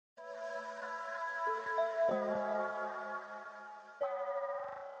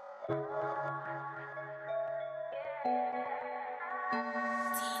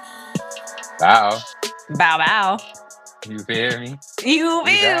Wow. Bow bow. You feel me? You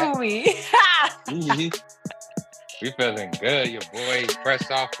We feel back. me? We feeling good. Your boy fresh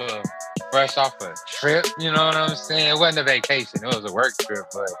off a trip. You know what I'm saying? It wasn't a vacation. It was a work trip,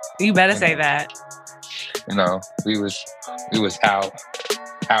 but You better you say know, that. we was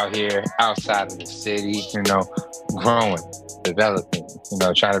out here outside of the city. Growing, developing.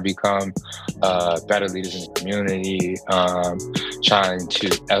 Trying to become better leaders in the community. Trying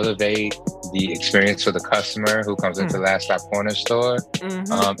to elevate the experience for the customer who comes into Last Stop Corner Store,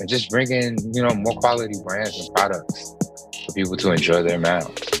 and just bringing more quality brands and products for people to enjoy their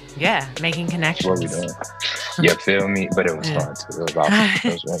mouths. Yeah, making That's what connections. we're doing. Yeah, feel me? But it was fun too. It was awesome.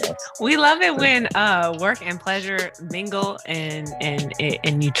 It was really awesome. We love it when work and pleasure mingle and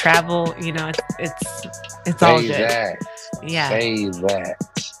you travel. It's all Say good. that. Yeah. Say that.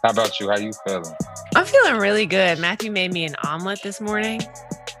 How about you? How you feeling? I'm feeling really good. Matthew made me an omelet this morning.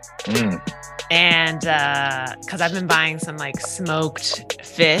 And because I've been buying some like smoked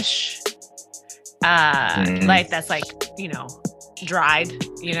fish, like that's like dried,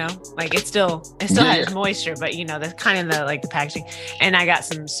 like it still has moisture, but that's kind of the packaging. And I got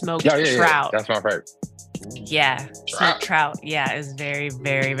some smoked trout. Yeah. That's my favorite. Yeah, smoked trout. Yeah, it's very,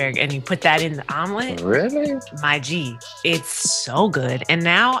 very, very good. And you put that in the omelet. Really? My G, it's so good. And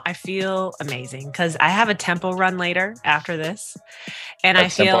now I feel amazing because I have a tempo run later after this, and I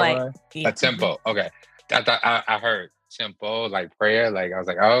feel like a tempo. Okay, I thought I heard tempo like prayer. Like I was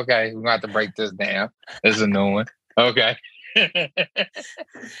like, oh, okay, we're gonna have to break this down. This is a new one. Okay.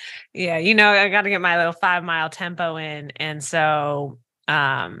 Yeah, I got to get my little 5-mile tempo in, and so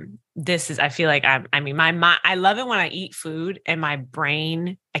this is. I feel like my mind. I love it when I eat food and my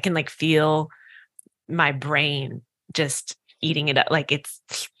brain. I can feel my brain just eating it up. Like it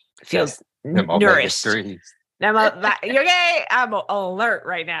feels nourished. Okay, I'm alert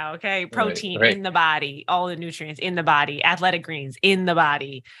right now. Okay, protein right. in the body, all the nutrients in the body, athletic greens in the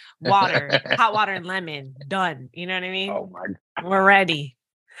body, water, hot water and lemon, done. You know what I mean? Oh my God, we're ready.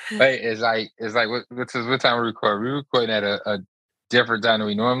 Hey, it's like what time we record? We recording at a different time than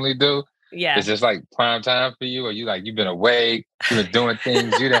we normally do. Yeah, it's just like prime time for you, or you've been awake, you've been doing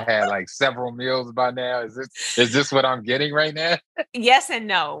things. You'd have had like several meals by now. Is this what I'm getting right now? Yes and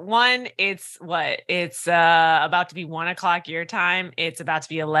no. One, it's about to be 1:00 your time. It's about to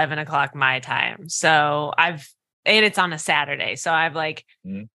be 11:00 my time. So and it's on a Saturday. So I've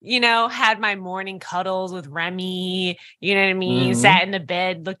had my morning cuddles with Remy, you know what I mean? Sat in the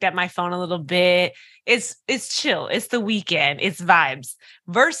bed, looked at my phone a little bit. It's chill. It's the weekend. It's vibes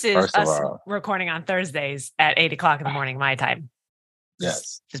versus us recording on Thursdays at 8:00 in the morning, my time.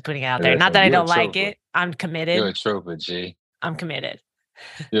 Yes. Just putting it out there. Not that I don't like it. I'm committed. You're a trooper, G. I'm committed.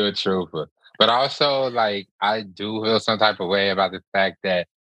 You're a trooper. But also, I do feel some type of way about the fact that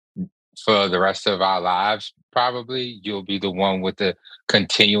for the rest of our lives, probably you'll be the one with the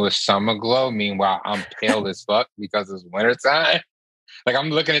continuous summer glow. Meanwhile, I'm pale as fuck because it's wintertime. I'm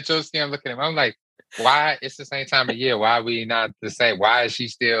looking at your skin, I'm looking at him. I'm like, why? It's the same time of year. Why are we not the same? Why is she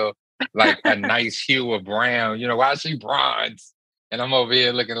still like a nice hue of brown? Why is she bronze? And I'm over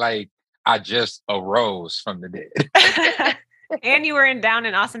here looking like I just arose from the dead. And you were down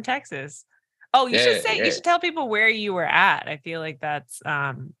in Austin, Texas. Oh, you should tell people where you were at. I feel like that's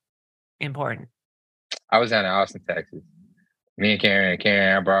important. I was down in Austin, Texas. Me and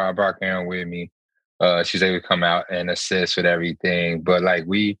Karen, I brought Karen with me. She's able to come out and assist with everything. But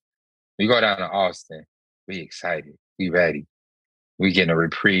we go down to Austin. We excited. We ready. We getting a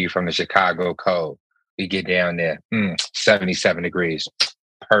reprieve from the Chicago cold. We get down there. 77 degrees.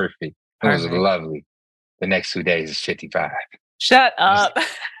 Perfect. It was lovely. The next 2 days is 55. Shut up.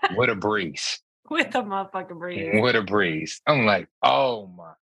 With a breeze. With a motherfucking breeze. With a breeze. I'm like, oh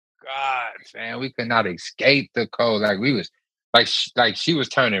my God, man. We could not escape the cold. We was she was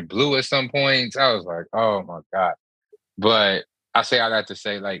turning blue at some points. I was like, oh my God. But I say all that to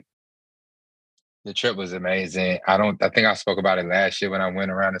say, the trip was amazing. I think I spoke about it last year when I went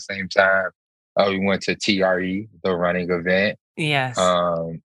around the same time. We went to TRE, the running event. Yes.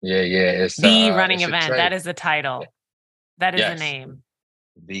 It's the running event. That is the title. That is the name.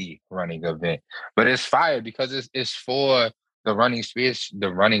 The running event. But it's fire because it's for the running space,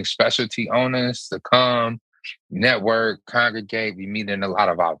 the running specialty owners to come, network, congregate. We meet in a lot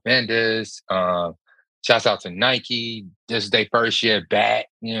of our vendors. Shouts out to Nike. This is their first year back,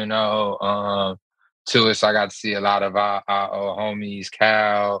 to us. I got to see a lot of our old homies,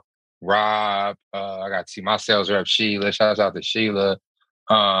 Cal, Rob. I got to see my sales rep, Sheila. Shouts out to Sheila.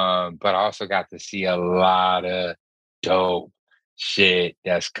 But I also got to see a lot of dope shit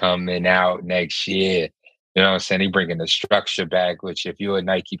that's coming out next year. You know what I'm saying? They bringing the structure back, which if you're a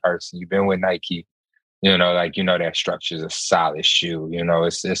Nike person, you've been with Nike, like that structure is a solid shoe.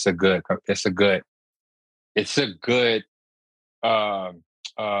 It's a good um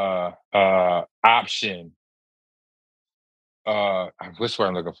option. What's what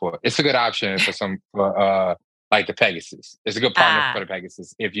I'm looking for? It's a good option for like the Pegasus. It's a good partner for Ah, the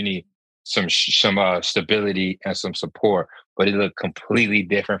Pegasus if you need some stability and some support. But it looked completely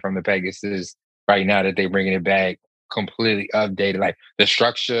different from the Pegasus right now that they're bringing it back, completely updated. Like the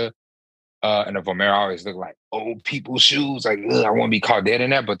structure and the Vomero always look like old people's shoes. Like, ugh, I won't be called dead in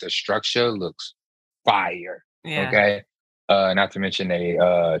that, but the structure looks fire. yeah. Okay. Not to mention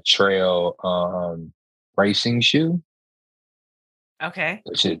a trail racing shoe, Okay.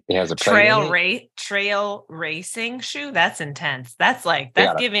 which it has a plate in it. Trail racing shoe. That's intense. That's They that's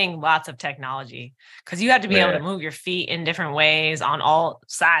got a giving lots of technology because you have to be able to yeah, move your feet in different ways on all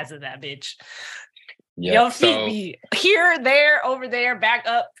sides of that bitch. yeah. Your feet So be here, there, over there, back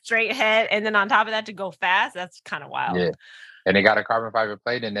up, straight ahead, and then on top of that to go fast. That's kind of wild. yeah, and they got a carbon fiber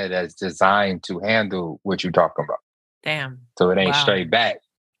plate in there that's designed to handle what you're talking about. Damn. So it ain't Wow. straight back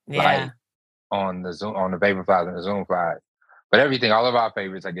Yeah. like on the vapor flies and the zoom flies. But everything, all of our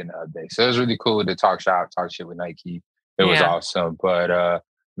favorites are getting an update. So it was really cool to talk shop, talk shit with Nike. It was Yeah. awesome. But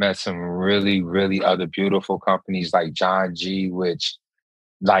met some really, really other beautiful companies like John G, which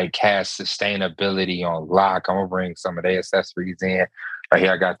like has sustainability on lock. I'm gonna bring some of their accessories in. Right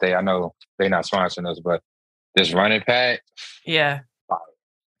here, I know they're not sponsoring us, but this running pad, Yeah. fire,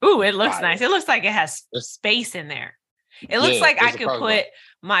 Ooh, it looks fire. nice. It looks like it has It's, space in there. It looks yeah, like I it's a could crossbar. put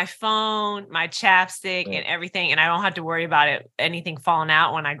my phone, my chapstick, Yeah. and everything, and I don't have to worry about anything falling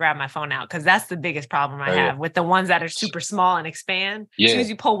out when I grab my phone out. Because that's the biggest problem I Oh, yeah. have with the ones that are super small and expand. As soon Yeah. as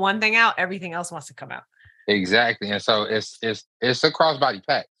you pull one thing out, everything else wants to come out. Exactly. And so it's a crossbody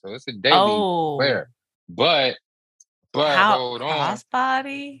pack. So it's a daily Oh, wear. But how hold on.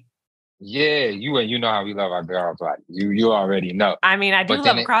 crossbody? Yeah, you know how we love our girls body. You already know. I mean, I do But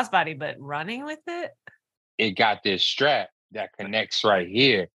love then a crossbody, but running with it? it got this strap that connects right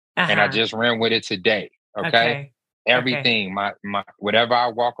here. And I Uh-huh. just ran with it today. Okay. Okay. Okay. Everything, my whatever I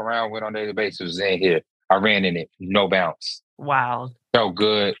walk around with on a daily basis was in here. I ran in it, no bounce. Wild. Felt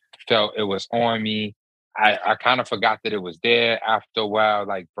good. Felt it was on me. I kind of forgot that it was there after a while,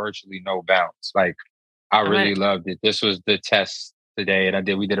 like virtually no bounce. Like I I'm gonna really loved it. This was the test today, and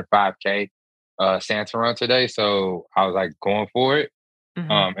we did a 5K Santa run today. So I was like going for it.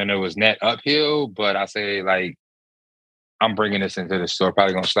 mhm. And it was net uphill, but I say like I'm bringing this into the store.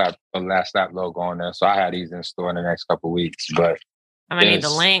 Probably gonna slap the last slap logo on there. So I had these in store in the next couple weeks. But I'm gonna need the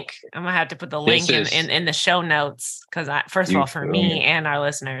this link. I'm gonna have to put the this link in is in the show notes because first of you all, for feel me me? and our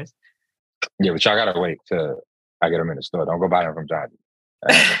listeners. Yeah, but y'all gotta wait till I get them in the store. Don't go buy them from Johnny.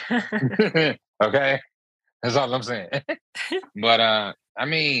 Okay, that's all I'm saying. But I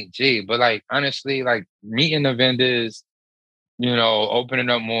mean, gee, but like honestly, like meeting the vendors, opening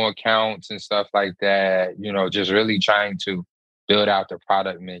up more accounts and stuff like that, just really trying to build out the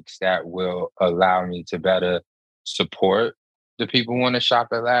product mix that will allow me to better support the people who want to shop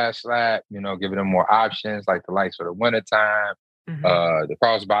at Last Lap, giving them more options like the lights for the wintertime, Mhm. the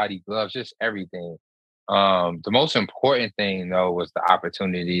crossbody gloves, just everything. The most important thing though was the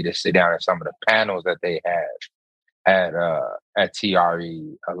opportunity to sit down at some of the panels that they had at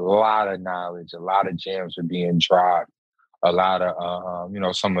TRE. A lot of knowledge, a lot of gems were being dropped. A lot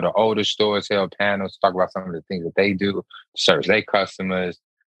of some of the older stores held panels to talk about some of the things that they do to service their customers.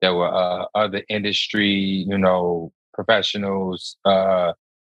 There were other industry, professionals,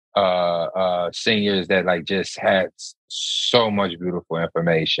 seniors that like just had so much beautiful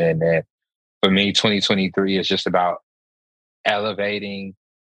information. And for me, 2023 is just about elevating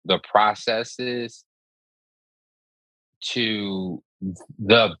the processes to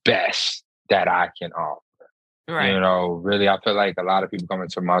the best that I can offer. Right. Really, I feel like a lot of people coming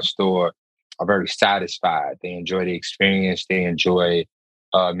to my store are very satisfied. They enjoy the experience. They enjoy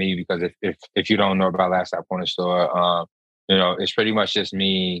me because if you don't know about Last Stop Corner Store, it's pretty much just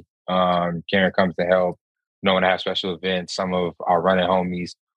me. Karen comes to help. When I have special events, some of our running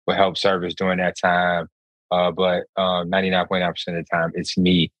homies will help service during that time. But 99.9% of the time, it's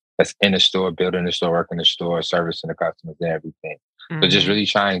me that's in the store, building the store, working the store, servicing the customers and everything. So just Mhm. really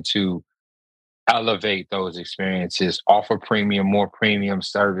trying to elevate those experiences, offer more premium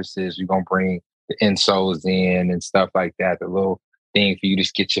services. We're gonna bring the insoles in and stuff like that, the little thing for you to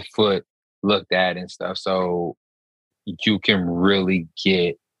just get your foot looked at and stuff. So you can really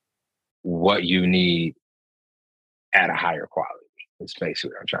get what you need at a higher quality. It's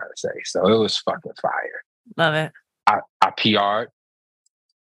basically what I'm trying to say. So it was fucking fire. Love it. I PR'd.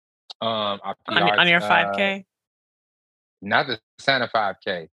 I On PR'd. your 5K? Not the Santa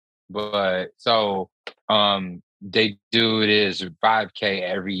 5K, but so they do this 5K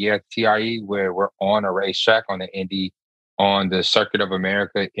every year at TRE where we're on a racetrack on the Circuit of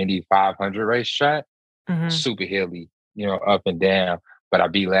America Indy 500 racetrack, Mhm. super hilly, up and down. But I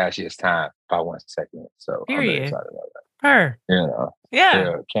beat last year's time by 1 second, so I'm really Period. excited about that. Her. Yeah. Yeah,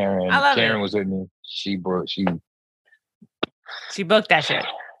 I love it. Karen was with me. She booked that shit.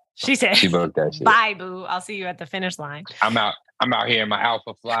 She said, she booked that shit. "Bye, boo. I'll see you at the finish line." I'm out here in my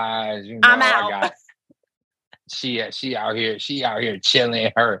Alpha Flies. I'm out. She out here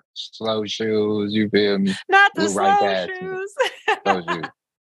chilling her slow shoes. You feel me? Not the Blew right slow past me. shoes.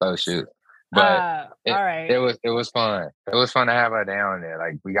 Slow shoes. But all right. it was fun. It was fun to have her down there.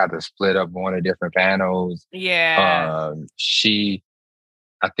 Like we got to split up on the different panels. Yeah.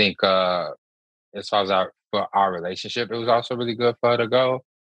 I think as far as for our relationship, it was also really good for her to go.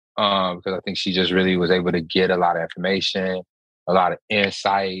 Because I think she just really was able to get a lot of information, a lot of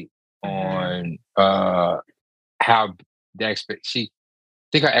insight on how I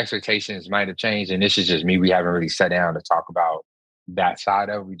think her expectations might have changed, and this is just me. We haven't really sat down to talk about that side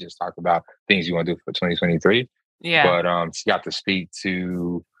of it. We just talked about things you want to do for 2023. Yeah. But she got to speak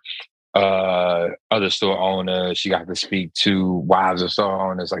to other store owners. She got to speak to wives of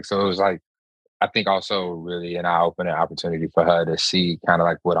store owners. Like, so it was like, I think also really an eye-opening opportunity for her to see kind of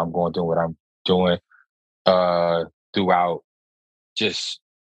like what I'm going through, what I'm doing throughout this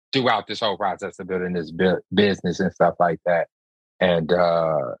whole process of building this business and stuff like that. And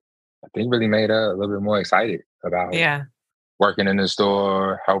I think really made her a little bit more excited about working in the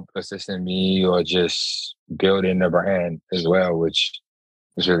store, help assisting me, or just building the brand as well, which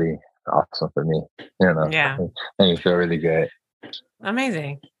was really awesome for me. Yeah. Made me feel really good.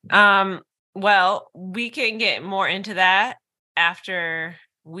 Amazing. Well, we can get more into that after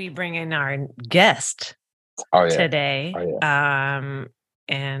we bring in our guest today. Oh, yeah.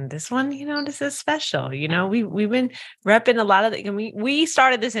 And this one, this is special. We've been repping a lot of we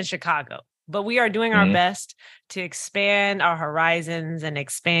started this in Chicago, but we are doing our best to expand our horizons and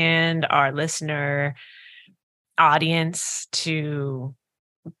expand our listener audience to,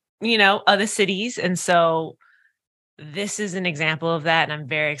 other cities. And so this is an example of that. And I'm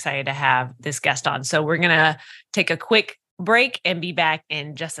very excited to have this guest on. So we're going to take a quick break and be back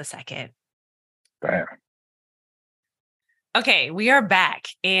in just a second. Bam. Okay, we are back.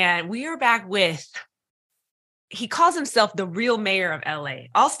 And we are back with, he calls himself the real mayor of LA.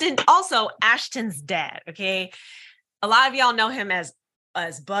 Also Ashton's dad. Okay. A lot of y'all know him as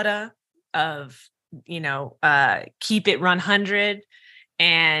Butta of, Keep It 100.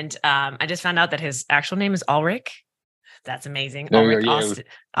 And I just found out that his actual name is Ulrich. That's amazing. Ulrich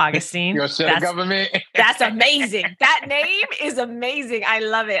Augustine. You're the government. That's amazing. That name is amazing. I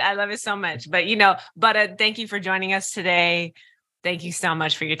love it. I love it so much. But Butta, thank you for joining us today. Thank you so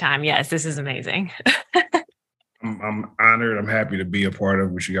much for your time. Yes, this is amazing. I'm honored. I'm happy to be a part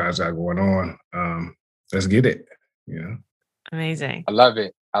of what you guys got going on. Let's get it. Amazing. I love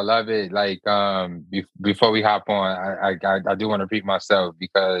it. Like before we hop on, I do want to repeat myself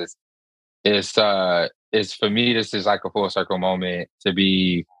because it's for me, this is like a full circle moment to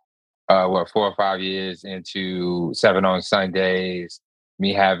be 4 or 5 years into 7 on Sundays,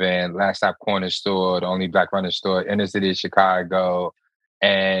 me having Last Stop Corner Store, the only Black running store in the city of Chicago,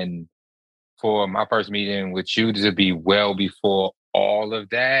 and for my first meeting with you to be well before all of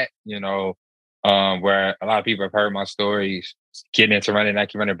that, where a lot of people have heard my stories, getting into running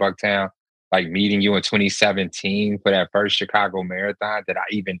Nike Running Bucktown, like meeting you in 2017 for that first Chicago Marathon that I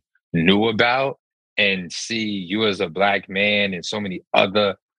even knew about, and see you as a Black man and so many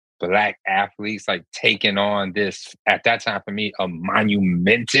other Black athletes like taking on this, at that time for me, a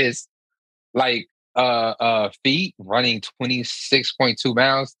monumentous feat, running 26.2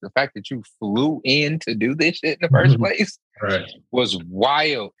 miles. The fact that you flew in to do this shit in the first place was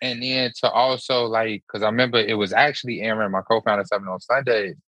wild. And then to also because I remember it was actually Aaron, my co-founder, 7 on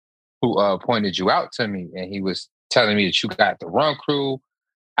Sunday, who pointed you out to me, and he was telling me that you got the run crew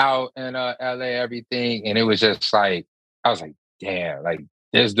out in LA, everything. And it was just like, I was like, damn, like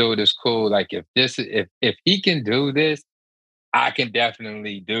this dude is cool. Like if he can do this, I can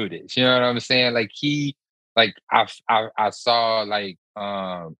definitely do this. You know what I'm saying? Like I saw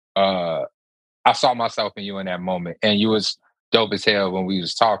I saw myself in you in that moment, and you was dope as hell when we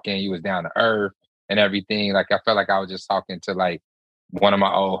was talking. You was down to earth and everything. Like I felt like I was just talking to like one of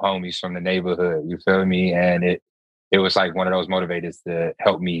my old homies from the neighborhood. You feel me? And it was like one of those motivators to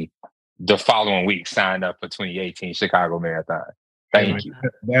help me the following week sign up for 2018 Chicago Marathon. Thank you.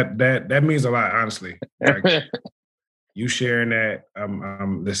 That means a lot, honestly. Like you sharing that.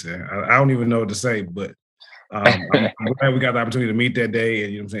 Listen, I don't even know what to say, but I'm glad we got the opportunity to meet that day.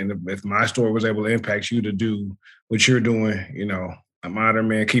 And you know what I'm saying? If my story was able to impact you to do what you're doing, you know, I'm honored,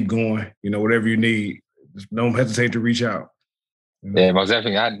 man. Keep going. You know, whatever you need, just don't hesitate to reach out. You know? Yeah, most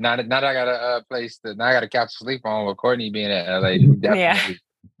definitely. Now that I got a place now I got a couch to sleep on with Courtney being at LA.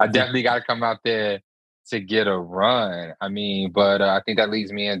 I definitely got to come out there to get a run. I mean, but I think that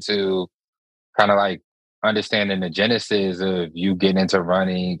leads me into kind of like understanding the genesis of you getting into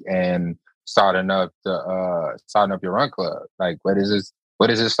running and starting up your run club. Like, where does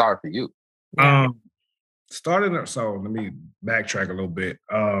this start for you? Starting up. So let me backtrack a little bit.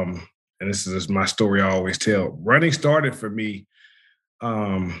 And this is my story I always tell. Running started for me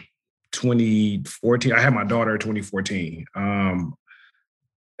 2014. I had my daughter in 2014.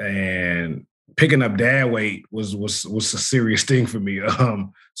 And picking up dad weight was a serious thing for me.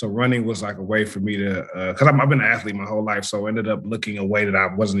 So running was like a way for me to, because I've been an athlete my whole life, so I ended up looking a way that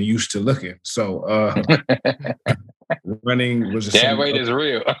I wasn't used to looking. So running was just dad weight is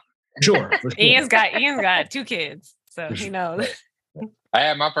real. Sure. Ian's got 2 kids, so he knows. I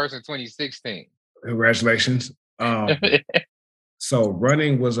had my first in 2016. Congratulations. So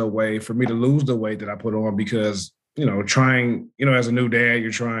running was a way for me to lose the weight that I put on because, you know, as a new dad,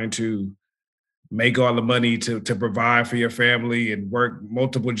 you're trying to make all the money to provide for your family and work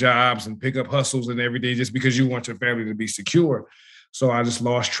multiple jobs and pick up hustles and everything just because you want your family to be secure. So I just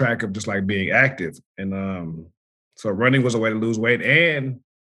lost track of just like being active. And so running was a way to lose weight and,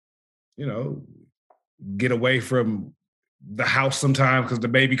 you know, get away from the house sometimes because the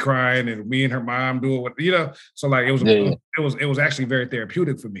baby crying and me and her mom doing what, you know, so like it was actually very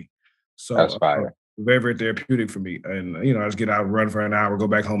therapeutic for me. So that's fire. Very, very therapeutic for me. And, you know, I just get out and run for an hour, go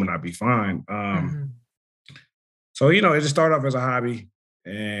back home and I'd be fine. So, you know, it just started off as a hobby.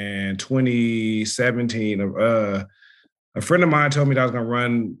 And 2017, a friend of mine told me that I was going to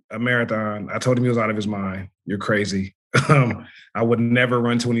run a marathon. I told him he was out of his mind. You're crazy. I would never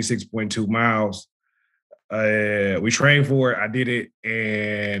run 26.2 miles. We trained for it. I did it.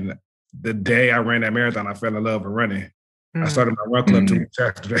 And the day I ran that marathon, I fell in love with running. I started my run club 2 weeks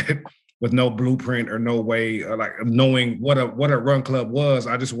after that with no blueprint or no way, like knowing what a run club was.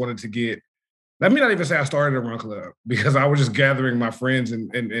 I just wanted to let me not even say I started a run club because I was just gathering my friends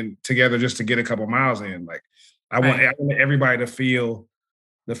and together just to get a couple miles in. Like I want everybody to feel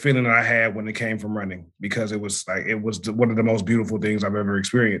the feeling that I had when it came from running because it was one of the most beautiful things I've ever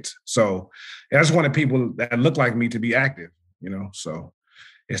experienced. So I just wanted people that look like me to be active, you know. So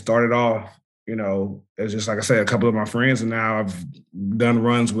it started off, you know, as just like I said, a couple of my friends, and now I've done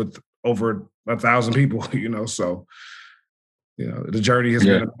runs with over 1,000 people, you know. So, you know, the journey has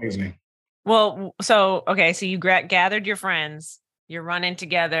been amazing. Well, so you gathered your friends, you're running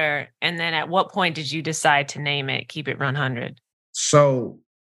together, and then at what point did you decide to name it Keep It Run 100? So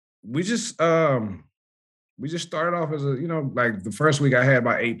we just started off as like the first week I had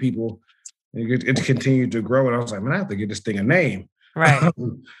about 8 people, and it continued to grow, and I was like, man, I have to give this thing a name. Right.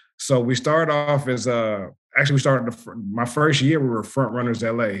 So we started off as actually we started my first year we were Front Runners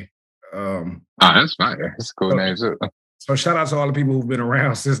LA. That's fine. That's a cool name too. So shout out to all the people who've been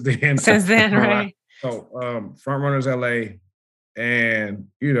around since then. Right. So Front Runners LA, and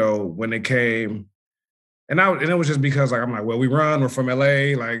you know when it came, and it was just because like I'm like, well, we're from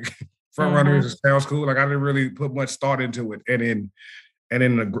LA, like Front Runners sounds cool. Like I didn't really put much thought into it, and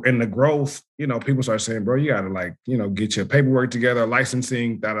in the growth, you know, people start saying, bro, you gotta like, you know, get your paperwork together,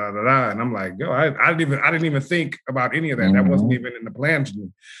 licensing, da da da da. And I'm like, yo, I didn't even think about any of that. That wasn't even in the plans for me.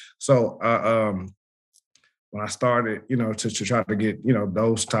 So when I started, you know, to try to get, you know,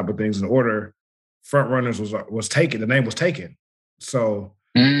 those type of things in order, Front Runners was taken. The name was taken. So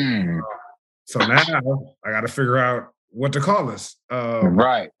so now I got to figure out what to call this.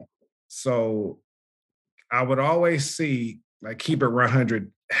 Right. So I would always see like Keep It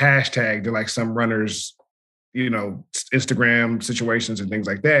 100 hashtag to like some runners, you know, Instagram situations and things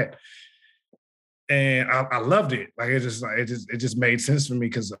like that. And I loved it. Like it just made sense for me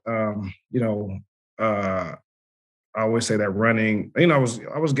because you know, I always say that running, you know,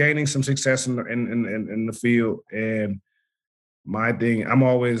 I was gaining some success in the field, and my thing, I'm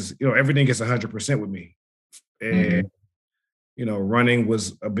always, you know, everything gets 100% with me, and you know, running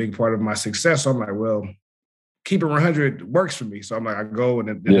was a big part of my success. So I'm like, well, Keep It 100 works for me. So I'm like, I go,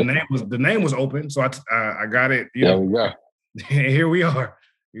 and the name was open, so I got it. You there know, we go. And here we are.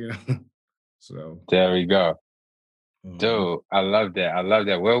 You know, so there we go, dude. I love that. I love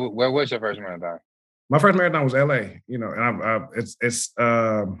that. Where was your first marathon? My first marathon was LA. You know, and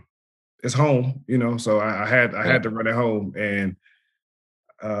it's home. You know, so I had to run at home, and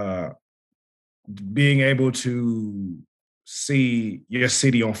being able to see your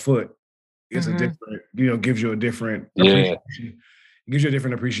city on foot is a different, gives you a different appreciation. It gives you a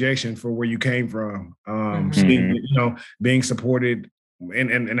different appreciation for where you came from. Seeing, being supported,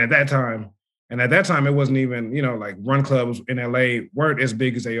 and at that time, it wasn't even, like run clubs in LA weren't as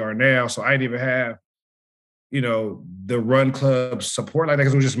big as they are now. So I didn't even have, the run club support like that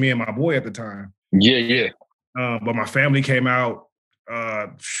because it was just me and my boy at the time. Yeah. But my family came out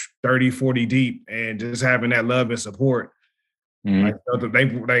 30, 40 deep, and just having that love and support. They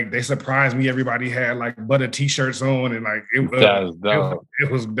surprised me. Everybody had like Butta t-shirts on, and like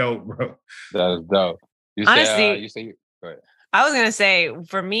it was dope, bro. That was dope. Honestly, you say go ahead. I was gonna say,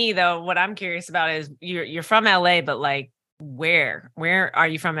 for me though, what I'm curious about is you're from LA, but like where are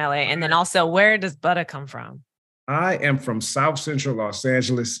you from LA? And then also, where does Butta come from? I am from South Central Los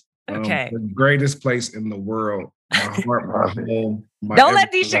Angeles. Okay. The greatest place in the world. My heart, my home. Don't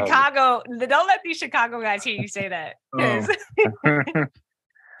let these Chicago guys hear you say that. I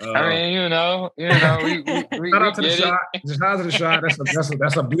mean, we shout out to the shot. Shout out to the shot.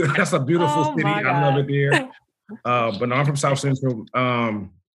 That's a beautiful city. I love it there. But no, I'm from South Central.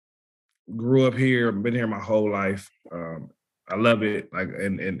 Grew up here, been here my whole life. I love it. Like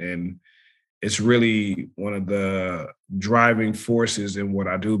and it's really one of the driving forces in what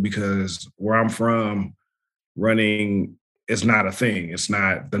I do, because where I'm from, running is not a thing. It's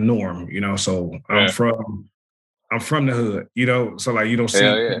not the norm, So I'm from the hood, So like you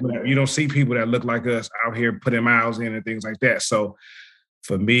don't see people that look like us out here putting miles in and things like that. So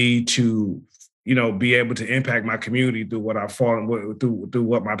for me to be able to impact my community through what I've fallen through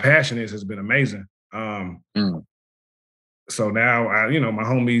what my passion is has been amazing. So now my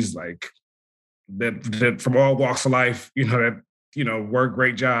homies like that from all walks of life, that work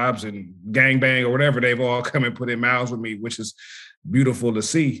great jobs and gangbang or whatever, they've all come and put in miles with me, which is beautiful to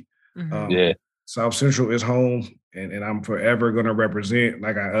see. South Central is home, and I'm forever going to represent.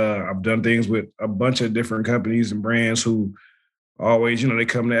 Like I've done things with a bunch of different companies and brands who always, they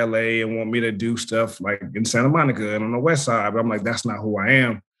come to LA and want me to do stuff like in Santa Monica and on the West Side. But I'm like, that's not who I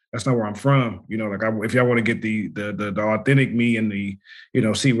am. That's not where I'm from. If y'all want to get the authentic me and the,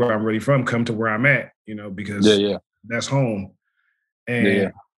 see where I'm really from, come to where I'm at, because that's home.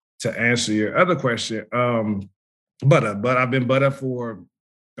 And to answer your other question, Butta, but I've been Butta for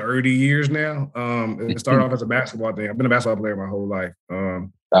 30 years now. It started off as a basketball thing. I've been a basketball player my whole life.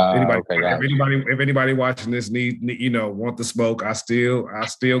 If anybody watching this want the smoke, I still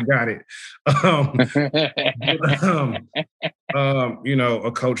got it.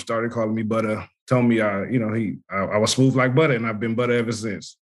 A coach started calling me Butta, told me I was smooth like Butta, and I've been Butta ever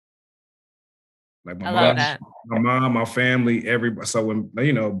since. Like my mom, my family, everybody. So when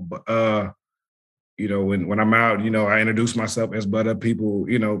when I'm out, I introduce myself as Butta. People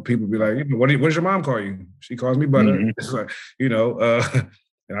be like, what does your mom call you? She calls me Butta. It's like,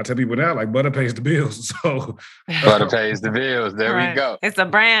 and I tell people now, like, Butta pays the bills. So Butta pays the bills. There we go. It's a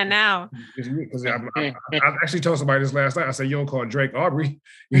brand now. I actually told somebody this last night. I said, you don't call Drake Aubrey.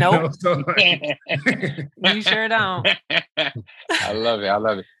 Nope. So, you sure don't. I love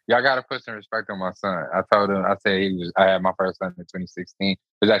it. Y'all got to put some respect on my son. I told him, I had my first son in 2016. It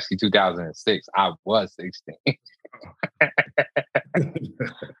was actually 2006. I was 16.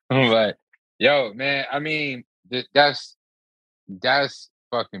 But yo, man, I mean, that's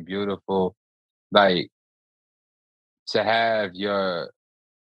fucking beautiful. Like to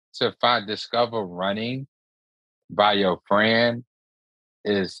discover running by your friend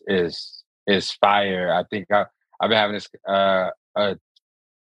is fire. I think I've been having this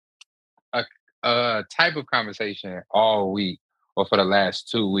a type of conversation all week or for the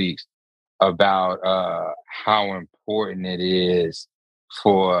last 2 weeks about how important it is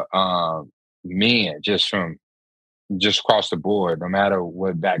for men just across the board, no matter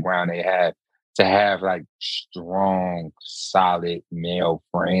what background they have, to have like strong, solid male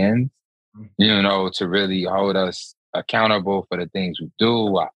friends, to really hold us accountable for the things we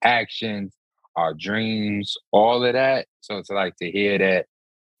do, our actions, our dreams, all of that. So it's like to hear that,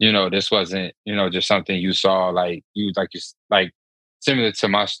 this wasn't, just something you saw, like similar to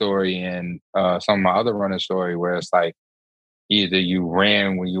my story and some of my other running story, where it's like either you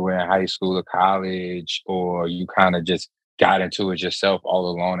ran when you were in high school or college, or you kind of just got into it yourself all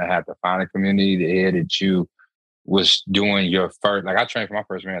alone and had to find a community to hear that you was doing your first, like I trained for my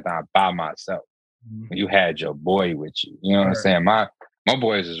first marathon by myself. You had your boy with you. You know what I'm saying? My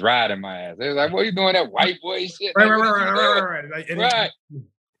boys is riding my ass. They was like, what are you doing that white boy shit? Right.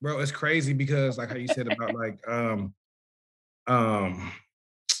 Bro, it's crazy because like how you said about like how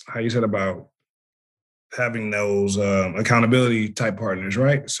you said about having those accountability type partners,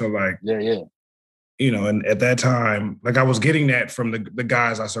 right? So like, Yeah. And at that time, like I was getting that from the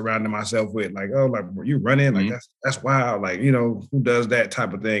guys I surrounded myself with, like, oh, like were you running? Like Mm-hmm. that's wild. Like, who does that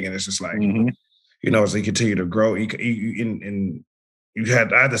type of thing? And it's just like, Mm-hmm. as you continue to grow, and I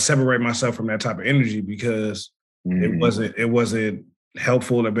had to separate myself from that type of energy because it wasn't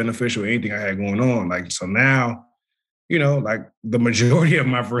helpful or beneficial or anything I had going on. Like, so now, like the majority of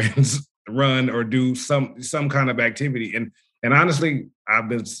my friends run or do some kind of activity. And honestly, I've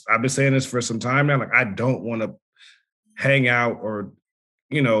been saying this for some time now. Like, I don't want to hang out or,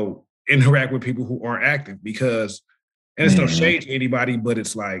 interact with people who aren't active because, and it's no shade to anybody, but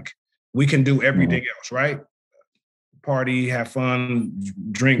it's like we can do everything else, right? Party, have fun,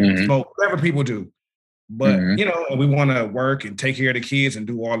 drink, smoke, whatever people do. But and we want to work and take care of the kids and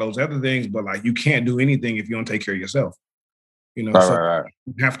do all those other things. But like, you can't do anything if you don't take care of yourself. So Right.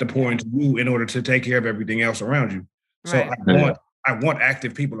 you have to pour into you in order to take care of everything else around you. So Right. I want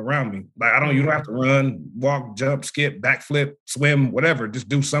active people around me. Like, you don't have to run, walk, jump, skip, backflip, swim, whatever. Just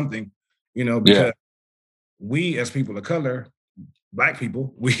do something, because we as people of color, Black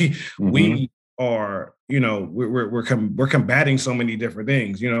people, we are, we're combating so many different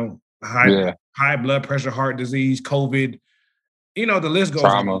things, high blood pressure, heart disease, COVID, the list goes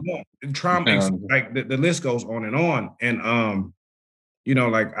on Trauma. and on. Trauma, like the list goes on and on. And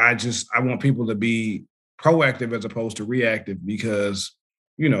like I want people to be proactive as opposed to reactive because,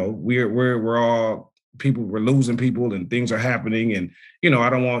 we're all people, we're losing people and things are happening. And, I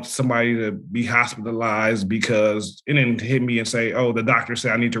don't want somebody to be hospitalized because and then hit me and say, oh, the doctor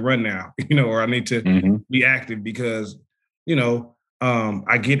said I need to run now, or I need to be active because,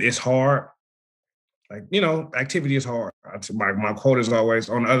 I get it's hard. Like, activity is hard. My quote is always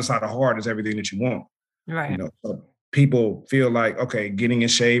on the other side of hard is everything that you want. Right. So people feel like, okay, getting in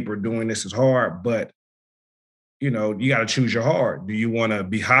shape or doing this is hard, but you got to choose your hard. Do you want to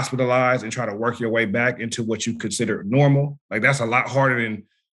be hospitalized and try to work your way back into what you consider normal? Like, that's a lot harder than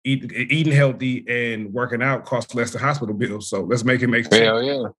eating healthy and working out costs less than hospital bills. So let's make it make sense. Hell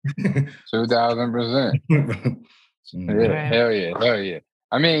yeah. 2000%. Yeah, hell yeah.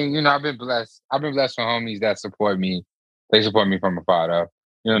 I mean, I've been blessed. I've been blessed with homies that support me. They support me from afar though.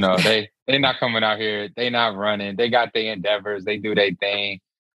 They not coming out here. They not running. They got their endeavors. They do their thing.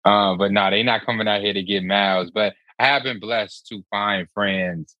 But no, they not coming out here to get miles. But I have been blessed to find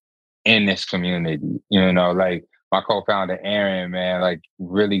friends in this community. Like my co-founder Aaron, man, like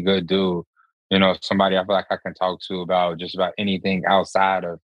really good dude. Somebody I feel like I can talk to about just about anything outside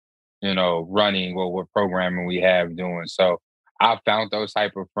of running what programming we have doing. So I found those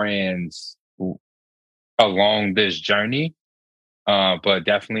type of friends along this journey, but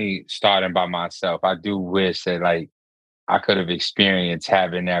definitely starting by myself. I do wish that like I could have experienced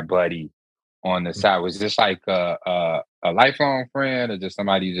having that buddy on the side. Was this like a lifelong friend or just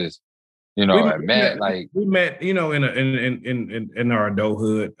somebody you just We had met? Like we met, in our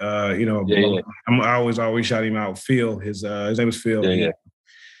adulthood. yeah, I always shout him out. Phil, his name is Phil. yeah.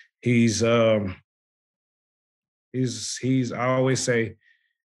 He's I always say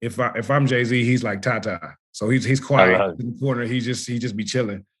if I'm Jay-Z, he's like Tata. So he's quiet in the corner. He just be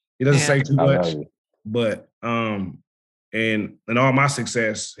chilling. He doesn't say too much, but and all my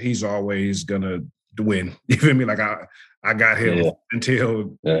success, he's always gonna win. You feel me? Like I got him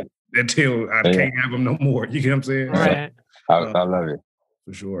until I can't have him no more. You get what I'm saying? Right. I love it.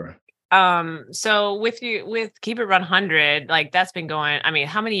 For sure. So with Keep It 100, like that's been going, I mean,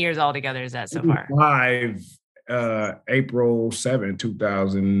 how many years altogether is that so far? 5, April 7,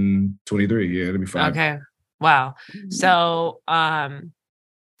 2023. Yeah, it'll be 5. Okay. Wow. So,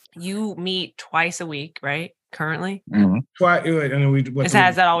 you meet twice a week, right? Currently? Twice, and then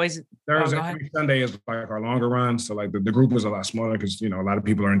has that always Thursday, Sunday is like our longer run. So like the group is a lot smaller because a lot of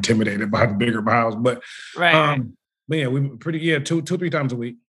people are intimidated by the bigger miles. But right. But yeah, we two, 3 times a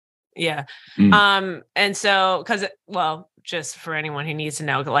week. Yeah. And so just for anyone who needs to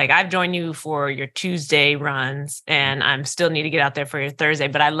know, like I've joined you for your Tuesday runs and I'm still need to get out there for your Thursday.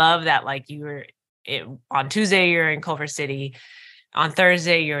 But I love that like on Tuesday you're in Culver City. On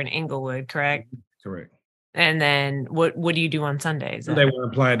Thursday you're in Inglewood, correct? Correct. And then what do you do on Sundays? Sunday we're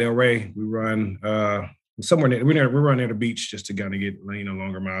in Playa del Rey. We run somewhere near we run near the beach just to kind of get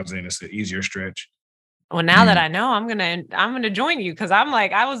longer miles in. It's an easier stretch. Well, now that I know, I'm gonna join you because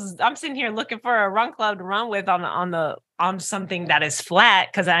I'm sitting here looking for a run club to run with on something that is flat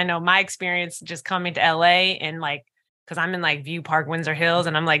because I know my experience just coming to LA and like because I'm in like View Park, Windsor Hills,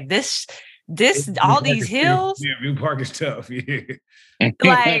 and I'm like this all these hills. Yeah, View Park is tough. Yeah.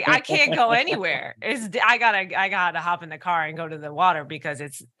 Like I can't go anywhere. I gotta hop in the car and go to the water because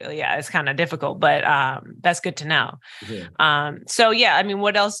it's kind of difficult, but that's good to know. Yeah. So yeah, I mean,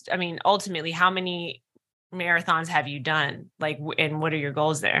 what else? I mean, ultimately, how many marathons have you done? Like, and what are your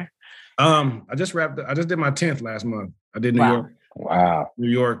goals there? I just did my 10th last month. I did New York. Wow. New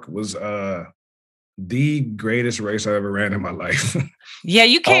York was the greatest race I ever ran in my life. Yeah,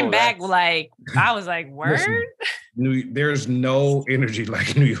 you came back like I was like, word. Listen, there's no energy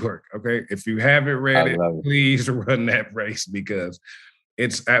like New York. Okay, if you haven't ran it, please run that race because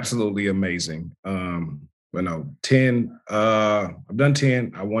it's absolutely amazing. But no, 10. I've done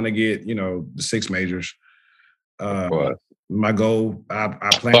 10. I want to get the 6 majors. My goal. I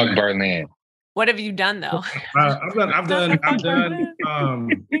plan. Fuck Berlin. What have you done though? I've done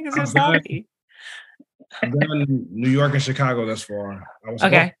New York and Chicago thus far. I was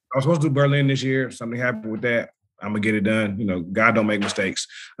supposed to do Berlin this year. Something happened with that. I'm gonna get it done. God don't make mistakes.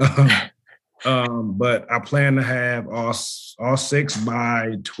 But I plan to have all 6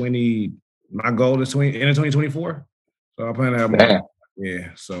 by 20. My goal is end of 2024. So I plan to have more.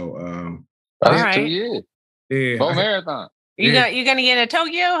 Yeah. So that's 2 years. Yeah. 4 marathons. You gonna get into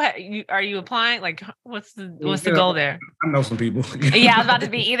Tokyo? Are you applying? Like, what's the goal there? I know some people. Yeah, I was about to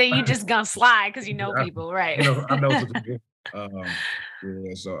be either you just gonna slide because you know people, right? I know some people.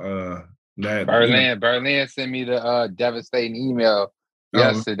 Yeah. So that Berlin sent me the devastating email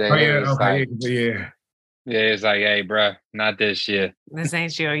yesterday. It's like, hey, bro, not this year. This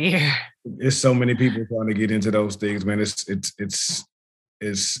ain't your year. It's so many people trying to get into those things, man.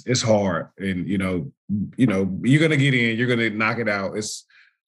 It's hard, and you're gonna get in, you're gonna knock it out.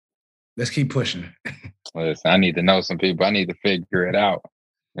 Let's keep pushing. Listen, I need to know some people. I need to figure it out.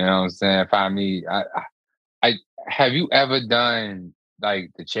 You know what I'm saying? Find me. I have you ever done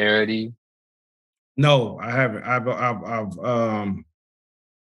like the charity? No, I haven't. I've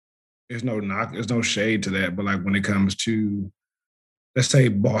there's no shade to that, but like when it comes to, let's say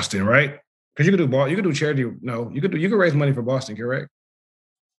Boston, right? Because you could do charity. No, you could raise money for Boston, correct?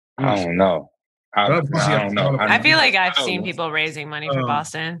 I don't know. I don't know. I feel like I've seen people raising money for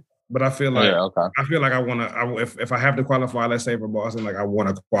Boston. But I feel like I want to. If I have to qualify, let's say for Boston, like I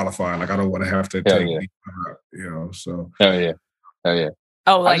want to qualify. Like I don't want to have to take. So. Hell yeah.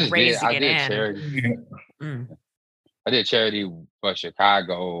 Oh, like raising it in. Charity. I did charity for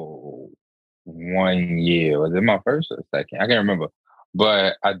Chicago 1 year. Was it my first or second? I can't remember.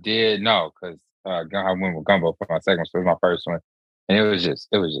 But I did because I went with Gumbo for my second, so it was my first one. And it was just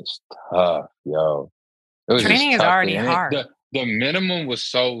tough, yo. Training is already hard. The minimum was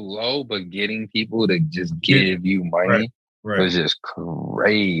so low, but getting people to just give you money was just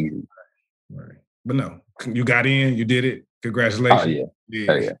crazy. Right. But no, you got in, you did it. Congratulations. Oh,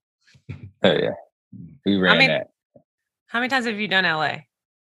 yeah. Hell yeah. We ran that. How many times have you done LA?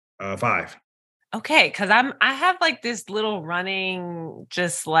 5. Okay, because I have like this little running,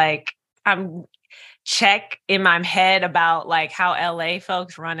 just like I'm check in my head about like how LA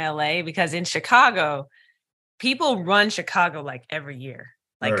folks run LA, because in Chicago, people run Chicago like every year.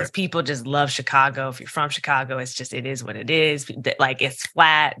 Like, because people just love Chicago. If you're from Chicago, it is what it is. Like, it's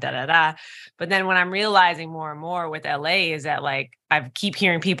flat, da-da-da. But then when I'm realizing more and more with LA is that, like, I keep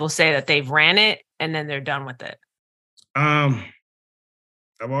hearing people say that they've ran it and then they're done with it. I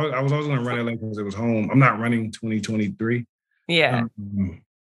was always going to run LA because it was home. I'm not running 2023. Yeah.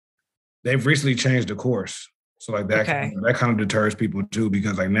 They've recently changed the course. So, like, that kind of deters people, too,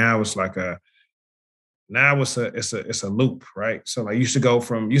 because, like, now it's like it's a loop, right? So like you used to go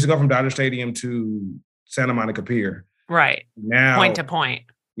from Dodger Stadium to Santa Monica Pier. Right. Now point to point.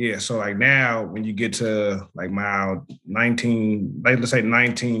 Yeah. So like now when you get to like mile 19, like let's say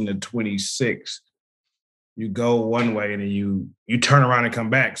 19 to 26, you go one way and then you turn around and come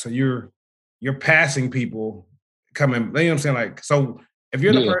back. So you're passing people coming, you know what I'm saying? Like, so if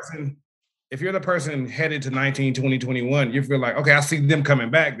you're the person headed to 19, 20, 21, you feel like, okay, I see them coming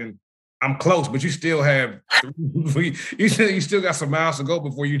back, then I'm close, but you still have you still got some miles to go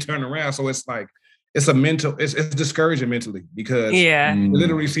before you turn around. So it's like it's discouraging mentally because you're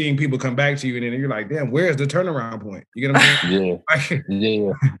literally seeing people come back to you and then you're like, damn, where's the turnaround point? You get what I'm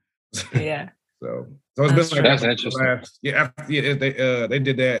saying? Yeah. So it's that's been like that's interesting. They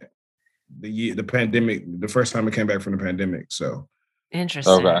did that the pandemic, the first time it came back from the pandemic. So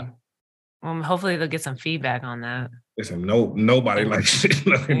interesting. Okay. Well, hopefully they'll get some feedback on that. Listen, nobody likes it.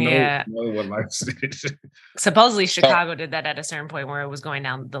 No one likes it. Supposedly Chicago did that at a certain point where it was going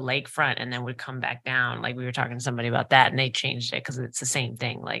down the lakefront and then would come back down. Like we were talking to somebody about that and they changed it because it's the same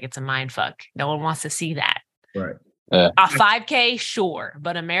thing. Like it's a mind fuck. No one wants to see that. Right. A 5K, sure,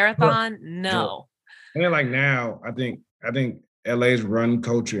 but a marathon, no. And then like now, I think LA's run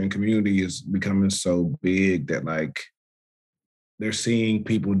culture and community is becoming so big that like they're seeing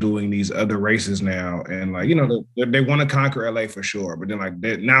people doing these other races now, and like they want to conquer LA for sure, but then like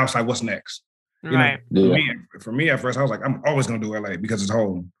now it's like what's next? Right. For me at first I was like I'm always gonna do LA because it's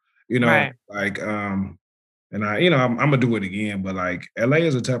home. Right. Like and I'm gonna do it again, but like LA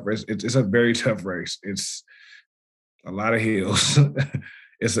is a tough race. It's a very tough race. It's a lot of hills.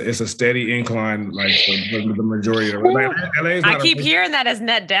 It's a steady incline, like for the majority of the LA. I keep hearing that as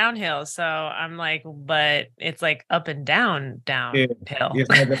net downhill, so I'm like, but it's like up and downhill. Yeah,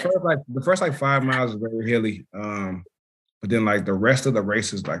 like the first 5 miles is very hilly, but then like the rest of the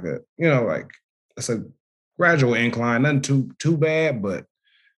race is like it's a gradual incline, nothing too bad, but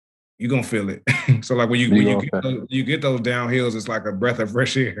you're gonna feel it. So like when you get those downhills, it's like a breath of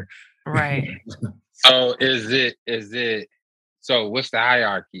fresh air. Right. So is it? So what's the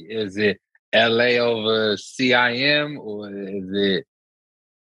hierarchy? Is it LA over CIM, or is it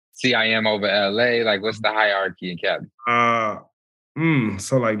CIM over LA? Like, what's the hierarchy in Cali?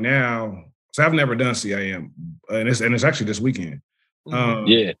 So like now, so I've never done CIM, and it's actually this weekend.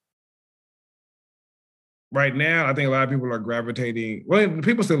 Yeah. Right now, I think a lot of people are gravitating. Well,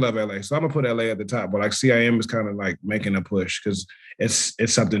 people still love LA, so I'm gonna put LA at the top. But like CIM is kind of like making a push because it's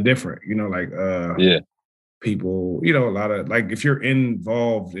something different. People, a lot of like if you're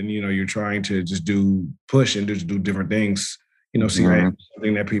involved and you're trying to just push and just do different things, CIM is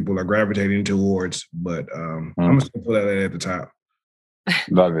something that people are gravitating towards. But I'm just gonna put LA at the top.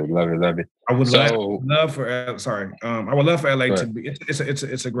 Love it. I would love for I would love for LA to be.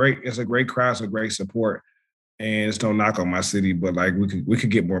 It's a great crowd, it's a great support. And it's no knock on my city, but like we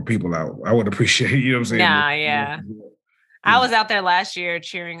could get more people out. I would appreciate, you know what I'm saying? Yeah. I was out there last year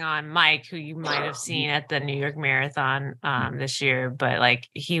cheering on Mike, who you might have seen at the New York Marathon this year. But like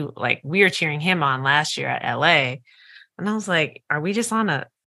we were cheering him on last year at LA. And I was like, are we just on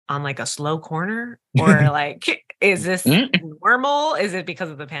like a slow corner? Or like, is this normal? Is it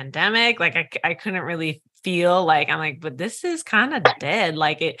because of the pandemic? Like I couldn't really feel like, I'm like, but this is kind of dead.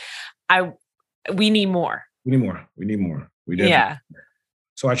 Like we need more. We need more. We definitely.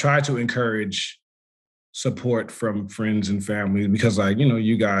 So I try to encourage support from friends and family because, like,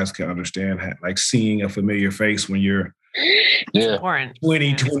 you guys can understand like seeing a familiar face when you're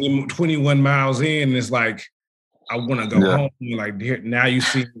 21 miles in. It's like I want to go home. Like now you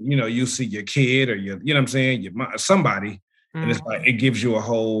see your kid or your, you know what I'm saying, your mom, somebody, and it's like it gives you a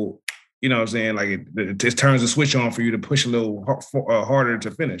whole, you know what I'm saying, like it turns the switch on for you to push a little harder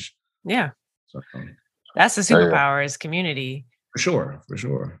to finish. Yeah. So, that's the superpower is community. For sure.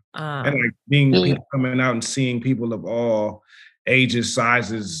 And like people coming out and seeing people of all ages,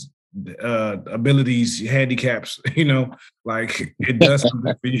 sizes, abilities, handicaps, like it does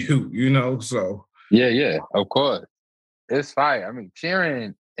something for you, so. Yeah, of course. It's fire. I mean,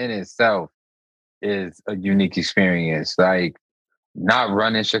 cheering in itself is a unique experience. Like not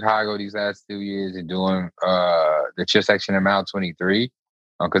running Chicago these last 2 years and doing the cheer section in Mile 23,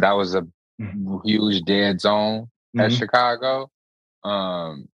 because that was a huge dead zone at Chicago,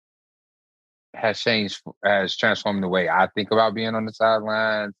 has transformed the way I think about being on the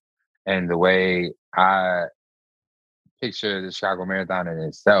sidelines and the way I picture the Chicago Marathon in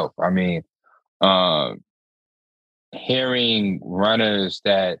itself. I mean, hearing runners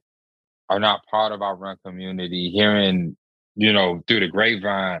that are not part of our run community, hearing, through the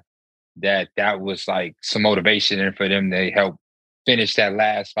grapevine that was like some motivation and for them to help finish that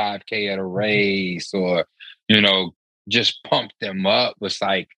last 5K at a race or, just pump them up was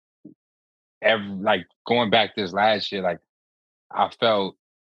like, going back this last year, like I felt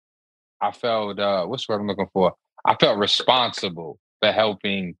what's the word I'm looking for? I felt responsible for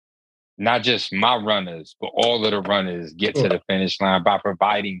helping not just my runners, but all of the runners get to the finish line by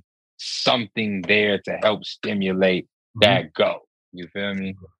providing something there to help stimulate that go. You feel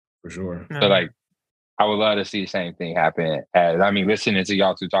me? For sure. So like, I would love to see the same thing happen. Listening to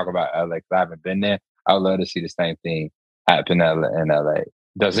y'all two talk about LA, because I haven't been there. I would love to see the same thing happen in LA.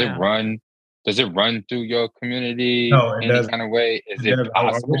 Does it run through your community in any kind of way? Is it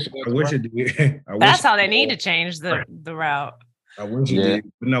possible? I wish it did. That's how they need to change the route. I wish it did,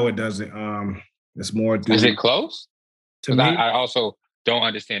 but no, it doesn't. It's more. Is it close? To me, I also don't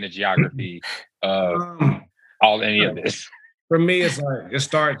understand the geography of any of this. For me, it's like it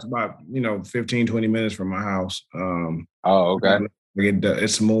starts about 15, 20 minutes from my house. Okay.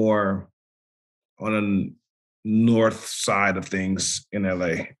 It's more on the north side of things in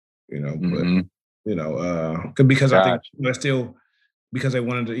LA, but because I think it's still because they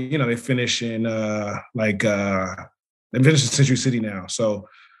wanted to, they finish in They finished in Century City now, so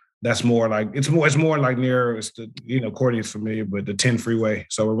that's more like it's more like near it's the Courtney is familiar, but the 10 freeway,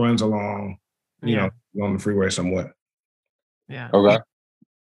 so it runs along along the freeway somewhat. Yeah. Okay.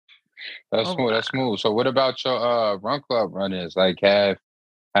 That's Oh, smooth. That's smooth. So what about your run club runners? Like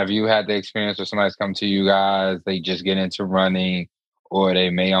have you had the experience where somebody's come to you guys, they just get into running, or they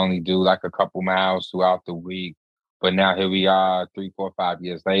may only do like a couple miles throughout the week, but now here we are 3, 4, 5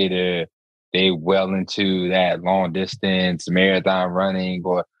 years later, they well into that long distance marathon running,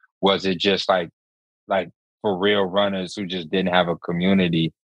 or was it just like for real runners who just didn't have a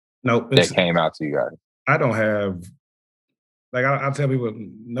community No, that came out to you guys? I don't have like I tell people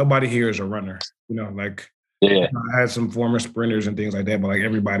nobody here is a runner. Like Yeah. I had some former sprinters and things like that, but like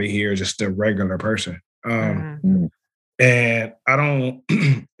everybody here is just a regular person. mhm. And I don't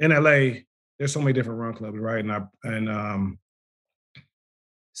in LA, there's so many different run clubs, right? And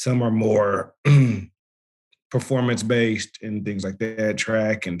some are more performance based and things like that,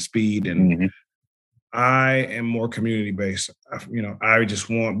 track and speed. And Mhm. I am more community based. I just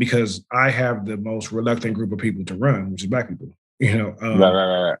want because I have the most reluctant group of people to run, which is Black people.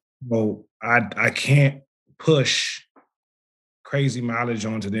 Right. So I can't push crazy mileage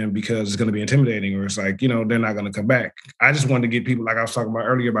onto them because it's going to be intimidating, or it's like they're not going to come back. I just wanted to get people, like I was talking about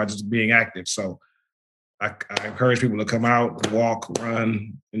earlier, about just being active. So I encourage people to come out, walk,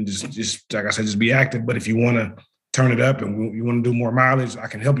 run, and just like I said, just be active. But if you want to turn it up and you want to do more mileage, I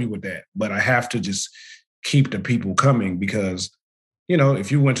can help you with that. But I have to just keep the people coming because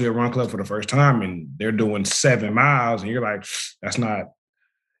if you went to a run club for the first time and they're doing 7 miles and you're like, that's not,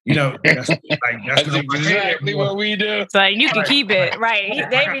 that's That's exactly what we do. So you can keep it right.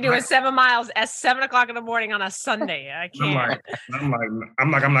 They be doing 7 miles at 7:00 in the morning on a Sunday. I can't.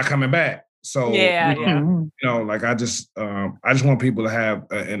 I'm not coming back. So like I just want people to have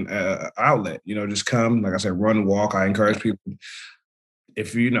an outlet. Just come. Like I said, run, walk. I encourage people.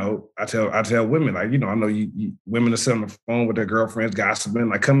 If I tell women, like I know you women are sitting on the phone with their girlfriends gossiping.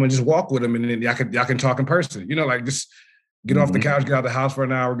 Like come and just walk with them, and then y'all can talk in person. Like just get off the couch, get out of the house for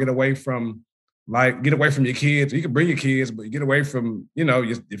an hour, get away from your kids. You can bring your kids, but you get away from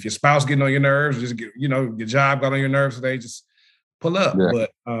if your spouse getting on your nerves, just get your job got on your nerves today, just pull up. Yeah. But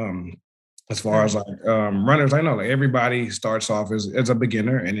as far as like runners, I know like everybody starts off as a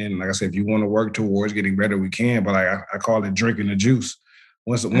beginner, and then like I said, if you want to work towards getting better, we can. But I call it drinking the juice.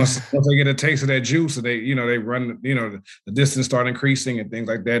 Once they get a taste of that juice, so they run the distance start increasing and things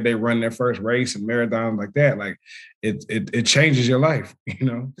like that. They run their first race and marathons like that. Like it changes your life,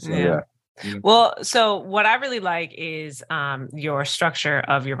 So, yeah. Well, so what I really like is your structure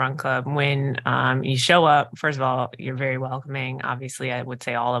of your run club. When you show up, first of all, you're very welcoming. Obviously, I would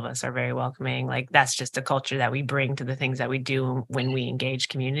say all of us are very welcoming. Like that's just a culture that we bring to the things that we do when we engage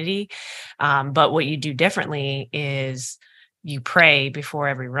community. But what you do differently is you pray before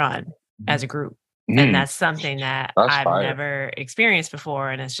every run as a group. And that's something that I've never experienced before.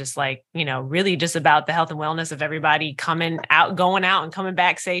 And it's just like, really just about the health and wellness of everybody going out and coming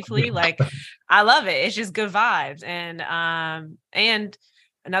back safely. Like, I love it. It's just good vibes. And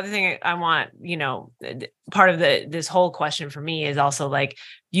another thing I want, part of this whole question for me is also like,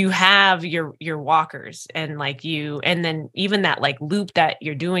 you have your walkers and and then even that like loop that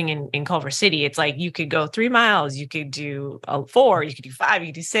you're doing in Culver City, it's like, you could go 3 miles, you could do 4, you could do 5, you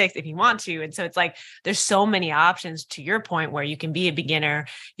could do 6 if you want to. And so it's like, there's so many options to your point where you can be a beginner,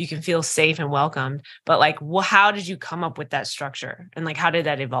 you can feel safe and welcomed, but like, how did you come up with that structure? And like, how did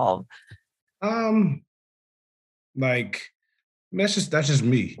that evolve? Like, that's just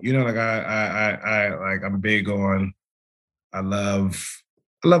me, like I'm big on, I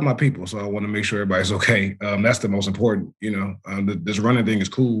love my people, so I want to make sure everybody's okay. That's the most important, this running thing is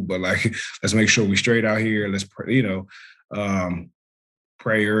cool, but like, let's make sure we straight out here. Let's pray,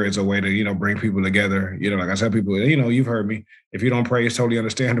 prayer is a way to, bring people together. Like I tell people, you've heard me, if you don't pray, it's totally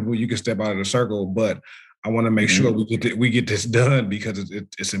understandable. You can step out of the circle, but I want to make sure we get this done because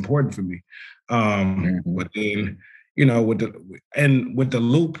it's important for me. But then, with the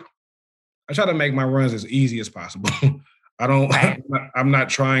loop, I try to make my runs as easy as possible. I'm not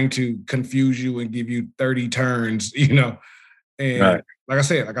trying to confuse you and give you 30 turns, and like I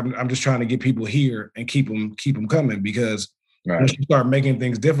said, like I'm just trying to get people here and keep them coming, because once you start making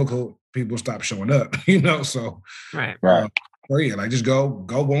things difficult, people stop showing up, so yeah, like just go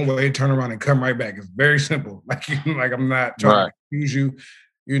one way, turn around and come right back. It's very simple. Like I'm not trying to confuse you,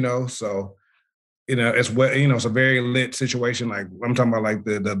 so it's what it's a very lit situation. Like I'm talking about, like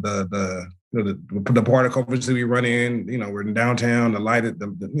the part of Culver City we run in. We're in downtown. The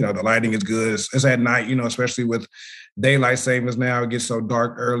lighting is good. It's at night. Especially with daylight savings now, it gets so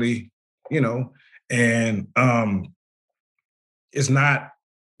dark early. And it's not,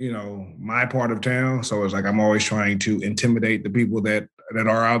 my part of town. So it's like I'm always trying to intimidate the people that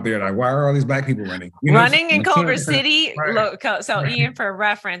are out there. Like, why are all these Black people running? Running in Culver City. Right. So Ian, for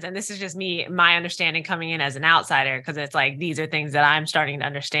reference, and this is just my understanding coming in as an outsider, because it's like these are things that I'm starting to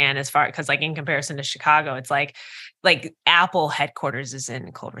understand as far, because like in comparison to Chicago, it's like Apple headquarters is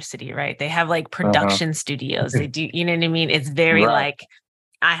in Culver City, right? They have like production studios. They do, you know what I mean? It's very like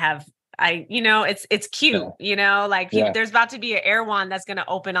it's cute, there's about to be an Erewhon that's going to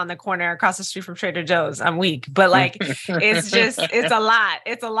open on the corner across the street from Trader Joe's. I'm weak, but like, it's a lot.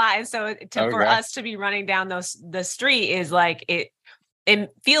 It's a lot. And so for us to be running down the street is like, it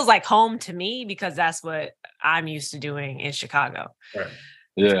feels like home to me, because that's what I'm used to doing in Chicago. Right.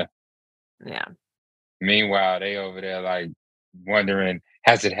 Yeah. Yeah. Meanwhile, they over there like wondering,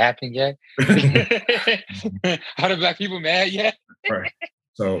 has it happened yet? Are the Black people mad yet? Right.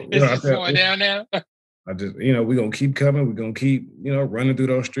 So it's just going down now. I just, we're gonna keep coming. We're gonna keep, running through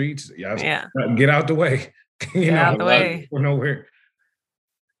those streets. Y'all get out the way. Get out the way. We're nowhere.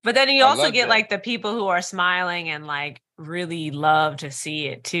 But then you also get like the people who are smiling and like really love to see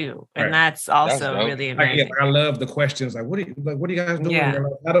it too, and that's also really amazing. I love the questions like, what are you guys doing? Yeah.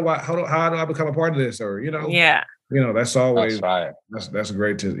 Like, how do I become a part of this? Or that's always that's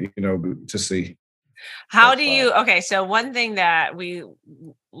great to to see. How do you, so one thing that we,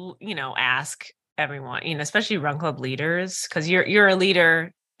 ask everyone, especially run club leaders, because you're a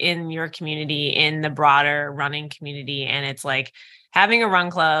leader in your community, in the broader running community. And it's like having a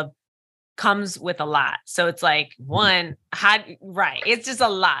run club comes with a lot. So it's like, one, it's just a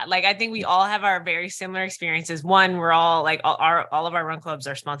lot. Like, I think we all have our very similar experiences. One, we're all like, all of our run clubs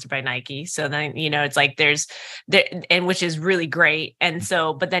are sponsored by Nike. So then, it's like and which is really great. And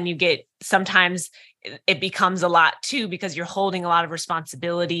so, but then you get, sometimes it becomes a lot too, because you're holding a lot of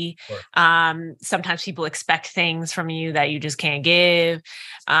responsibility. Right. Sometimes people expect things from you that you just can't give.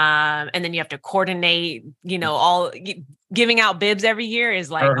 And then you have to coordinate, all giving out bibs every year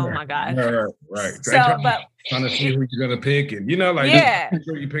is like, oh my God. Right. So, trying to see who you're going to pick, and, make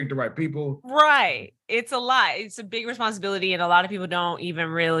sure you pick the right people. Right. It's a lot. It's a big responsibility. And a lot of people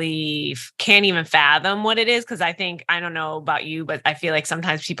can't even fathom what it is. Cause I don't know about you, but I feel like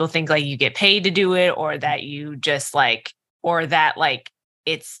sometimes people think like you get paid to do it, or that you just or that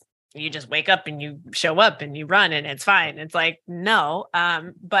you just wake up and you show up and you run and it's fine. It's like, no.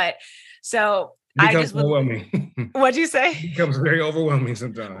 But so I just overwhelming. What'd you say? It becomes very overwhelming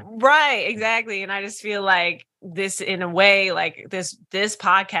sometimes. Right, exactly. And I just feel like this, in a way, like this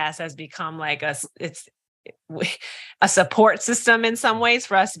podcast has become like it's a support system in some ways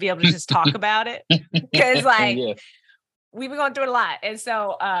for us to be able to just talk about it. Because we've been going through it a lot. And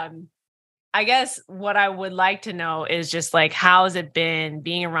so I guess what I would like to know is just like, how has it been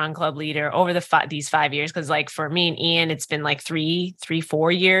being a run club leader over these 5 years? Because like for me and Ian, it's been like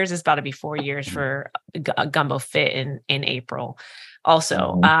 4 years. It's about to be 4 years for Gumbo Fit in April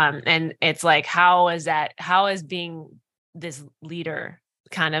also. And it's like, how has being this leader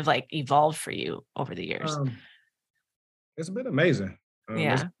kind of like evolved for you over the years? It's been amazing.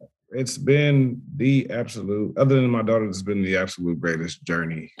 It's been the absolute, other than my daughter, it's been the absolute greatest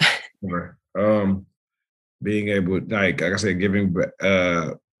journey ever. Being able, like I said,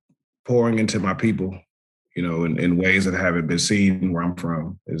 pouring into my people, in ways that haven't been seen where I'm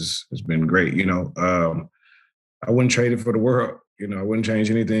from has been great. I wouldn't trade it for the world. I wouldn't change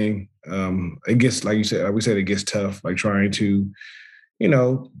anything. It gets, like you said, like we said, it gets tough, like trying to,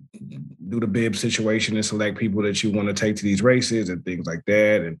 do the bib situation and select people that you want to take to these races and things like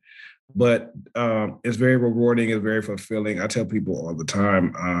that. But it's very rewarding. It's very fulfilling. I tell people all the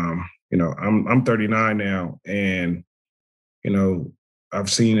time, I'm 39 now, and, I've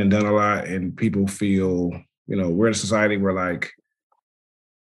seen and done a lot, and people feel, we're in a society where like,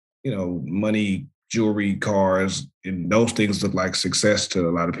 money, jewelry, cars, and those things look like success to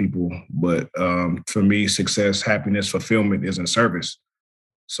a lot of people. But for me, success, happiness, fulfillment is in service.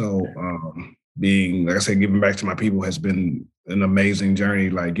 So being, like I said, giving back to my people has been an amazing journey.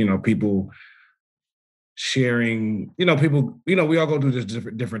 Like, people sharing, people, we all go through this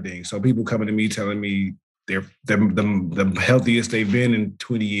different things. So people coming to me telling me they're the healthiest they've been in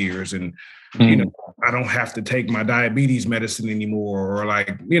 20 years. And, I don't have to take my diabetes medicine anymore. Or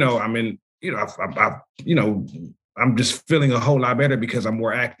like, I'm in, I'm just feeling a whole lot better because I'm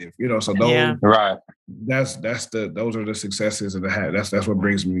more active, so those, those are the successes and that's what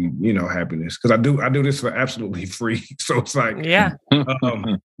brings me, happiness. Cause I do this for absolutely free. So it's like,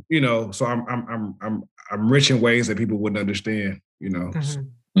 so I'm rich in ways that people wouldn't understand,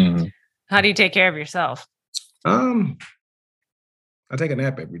 How do you take care of yourself? I I take a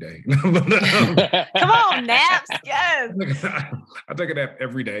nap every day. Come on, naps. Yes. I take a nap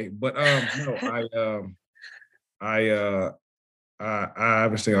every day. But no, I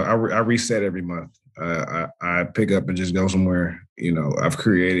obviously I reset every month. I pick up and just go somewhere. I've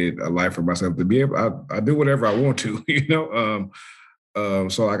created a life for myself to be able. I do whatever I want to.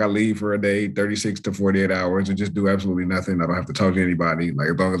 So like I leave for a day, 36 to 48 hours, and just do absolutely nothing. I don't have to talk to anybody. Like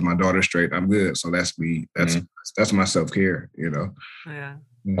as long as my daughter's straight, I'm good. So that's me. That's my self care. Yeah.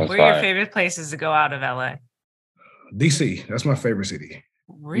 That's What are your right. favorite places to go out of LA? DC. That's my favorite city.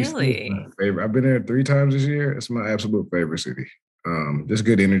 Really? My favorite. I've been there 3 times this year. It's my absolute favorite city. Just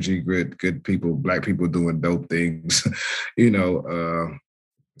good energy, good people, Black people doing dope things.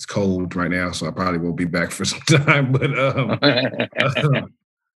 It's cold right now, so I probably won't be back for some time. But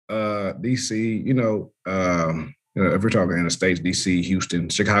DC, if we're talking in the States, DC, Houston,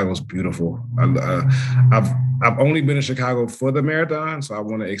 Chicago's beautiful. I've only been in Chicago for the marathon, so I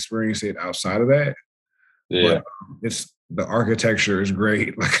want to experience it outside of that. Yeah. But the architecture is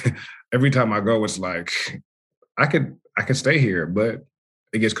great. Like every time I go, it's like I could stay here, but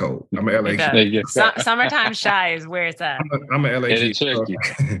it gets cold. I'm an LA kid. Summertime shy is where it's at. I'm an LA kid. It'll trick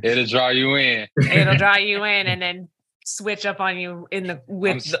you. It'll draw you in. It'll draw you in and then switch up on you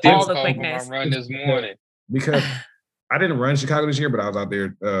with all the quickness. I'm run this morning because I didn't run Chicago this year, but I was out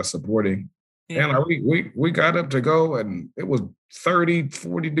there supporting. Yeah. And we got up to go, and it was 30,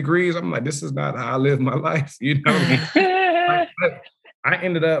 40 degrees. I'm like, this is not how I live my life,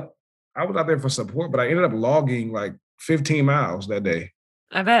 I was out there for support, but I ended up logging like 15 miles that day.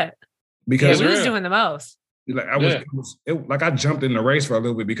 I bet. Because we was doing the most. Like I jumped in the race for a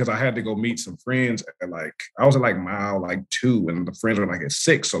little bit because I had to go meet some friends at I was at mile 2, and the friends were at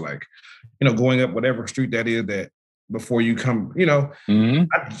 6. So going up whatever street that is that before you come,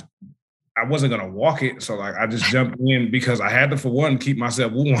 I wasn't gonna walk it. So I just jumped in because I had to, for one, keep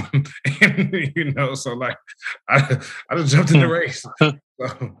myself warm. And so I just jumped in the race. So.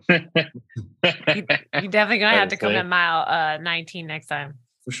 You definitely gonna have to come to mile 19 next time.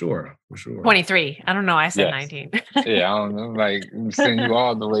 For sure. 23. I don't know. I said 19. Yeah, I don't know. Send you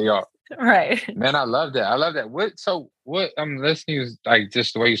all the way up. Right. Man, I love that. What I'm listening is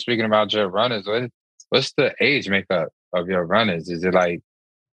just the way you're speaking about your runners. What's the age makeup of your runners? Is it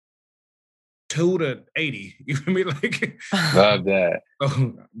 2 to 80? You feel me? Love that.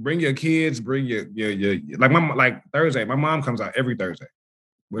 So bring your kids. Bring your Thursday. My mom comes out every Thursday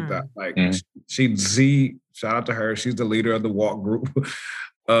with that. She's shout out to her. She's the leader of the walk group.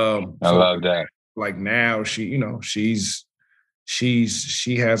 I love that. Now she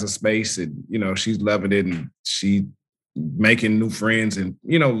has a space, and she's loving it, and she making new friends, and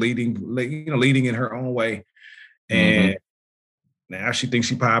leading in her own way. And now she thinks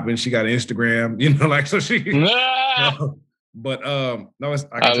she popping. She got an Instagram, so she. But no, it's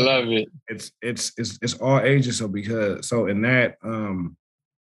I love it. It's all ages. So in that,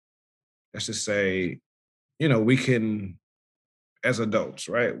 let's just say, we can, as adults,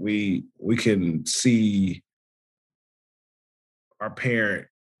 right? We can see our parent.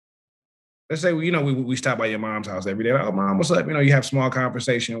 Let's say we stop by your mom's house every day. Like, oh, mom, what's up? You have small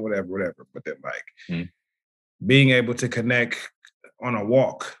conversation, whatever. But then being able to connect on a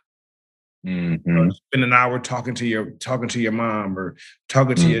walk, spend an hour talking to your mom or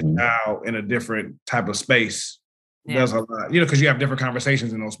talking to your child in a different type of space does a lot. Because you have different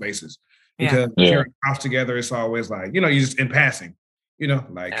conversations in those spaces. Because if you're in the house together, it's always you just in passing,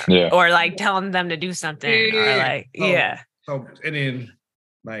 or telling them to do something, So and then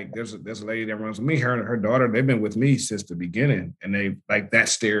there's a lady that runs with me. Her and her daughter, they've been with me since the beginning, and they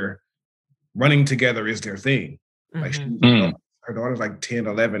that's their running together is their thing. Her daughter's 10,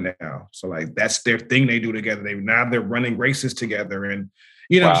 11 now, so that's their thing they do together. They're running races together, and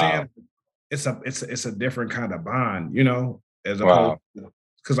what I'm saying, it's a different kind of bond, as opposed to.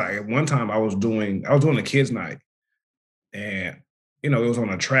 Because at one time I was doing a kids' night, and it was on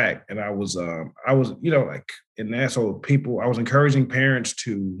a track, and I was in that. So I was encouraging parents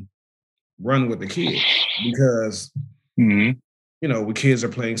to run with the kids because when kids are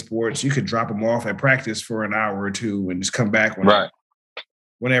playing sports, you could drop them off at practice for an hour or 2 and just come back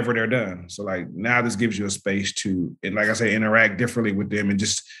whenever they're done. So now this gives you a space to, and like I say, interact differently with them and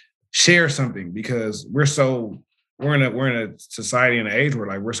just share something, because we're in a society and an age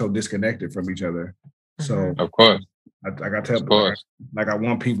where we're so disconnected from each other. So of course, I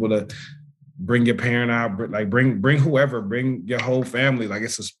want people to bring your parent out, bring whoever, bring your whole family.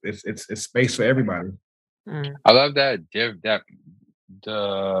 It's space for everybody. I love that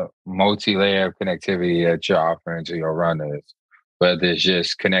the multi-layer of connectivity that you're offering to your runners, whether it's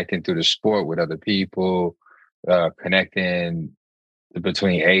just connecting through the sport with other people, connecting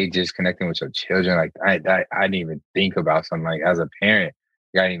between ages, connecting with your children. Like I didn't even think about something like as a parent,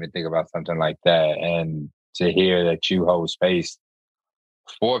 I didn't even think about something like that. And to hear that you hold space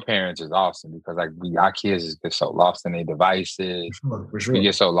for parents is awesome because like our kids just get so lost in their devices. For We sure.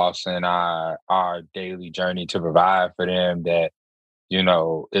 get so lost in our daily journey to provide for them that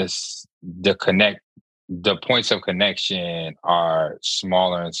it's the points of connection are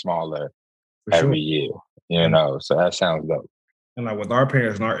smaller and smaller For sure. every year. And, So that sounds dope. and like with our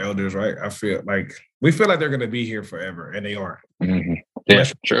parents and our elders, right? I feel like we feel like they're gonna be here forever, and they are. Mm-hmm. Yeah,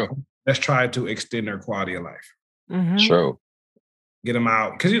 true. Let's try to extend their quality of life. Mm-hmm. True. Get them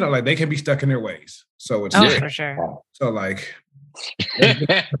out because like they can be stuck in their ways. So it's for sure. So like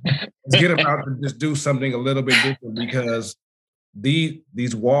let's get them out to just do something a little bit different because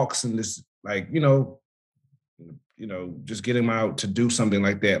these walks and this like just get them out to do something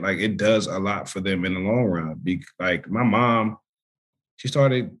like that. Like it does a lot for them in the long run. Like my mom, she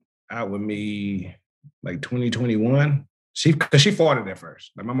started out with me like 2021. Because she fought it at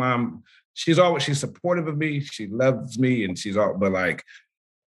first. Like my mom, she's supportive of me. She loves me, and but like,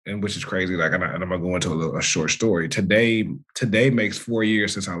 and which is crazy. Like, I'm gonna go into a short story. Today makes 4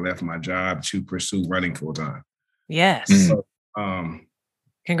 years since I left my job to pursue running full time. Yes. So,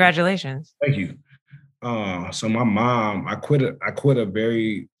 congratulations. Thank you. So my mom, I quit a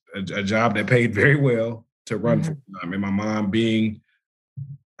job that paid very well to run full time, and my mom being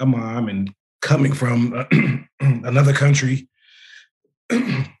a mom and coming from another country.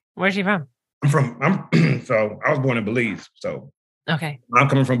 Where's she from? So I was born in Belize. So okay, I'm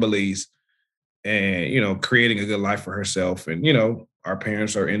coming from Belize, and creating a good life for herself, and our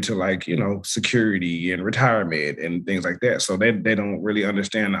parents are into like security and retirement and things like that. So they don't really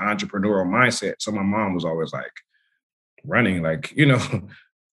understand the entrepreneurial mindset. So my mom was always like running, like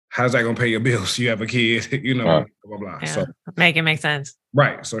how's that gonna pay your bills? You have a kid, blah blah blah. Yeah. So make it make sense.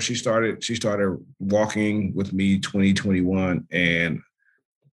 Right. So she started walking with me 2021, and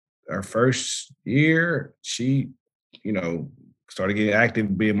our first year, she, started getting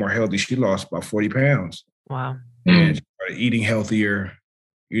active, being more healthy. She lost about 40 pounds. Wow. And she started eating healthier,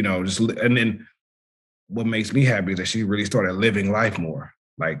 and then what makes me happy is that she really started living life more.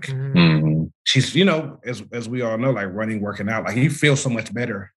 Like she's, as we all know, like running, working out, like you feel so much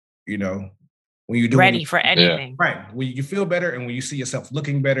better, when you're doing ready for anything. Yeah. Right. When you feel better and when you see yourself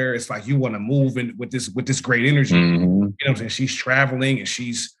looking better, it's like you want to move in with this great energy. You know what I'm saying? She's traveling and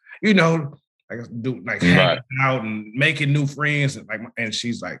she's, hanging out and making new friends. And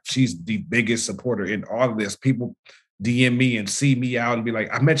she's the biggest supporter in all of this. People DM me and see me out and be like,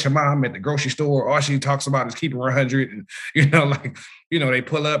 I met your mom at the grocery store. All she talks about is keeping her 100. And, they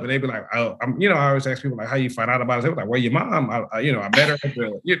pull up and they be like, oh, I always ask people like, how you find out about it? They were like, well, your mom, I met her at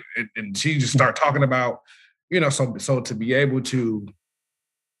the, and she just start talking about, so to be able to,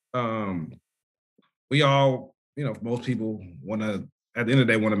 we all, most people want to, at the end of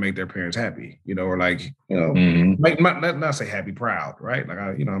the day, want to make their parents happy, or like, not say happy, proud, right? Like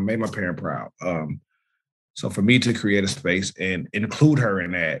I made my parent proud. So for me to create a space and include her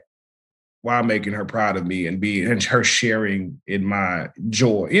in that while making her proud of me and her sharing in my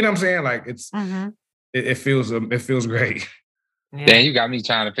joy, you know what I'm saying? Like it feels great. Yeah. Then you got me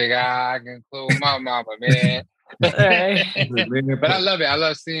trying to figure out how I can include my mama, man. But I love it. I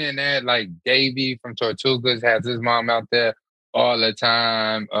love seeing that. Like Davey from Tortugas has his mom out there all the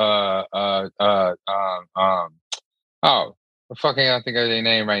time. The fucking I think of their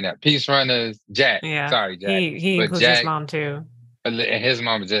name right now. Peace Runners, Jack. Yeah. Sorry, Jack. He but includes Jack, his mom too. And his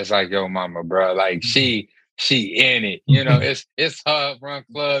mom is just like your mama, bro. Like she in it. It's her run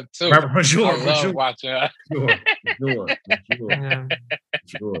club too. For sure. I love watching her.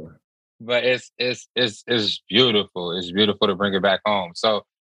 Sure. But it's beautiful. It's beautiful to bring it back home. So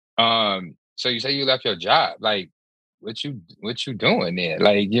so you say you left your job. Like what you doing there?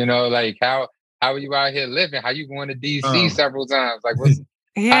 Like, like how are you out here living? How you going to DC several times? Like how is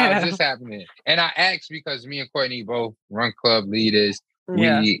this happening? And I asked because me and Courtney both run club leaders.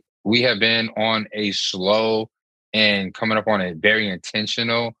 Yeah. We have been on a slow and coming up on a very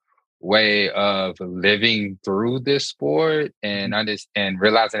intentional way of living through this sport and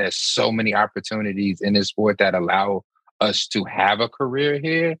realizing there's so many opportunities in this sport that allow us to have a career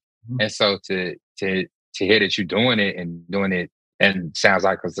here. And so to hear that you're doing it and sounds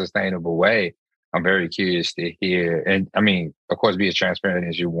like a sustainable way, I'm very curious to hear. And I mean, of course, be as transparent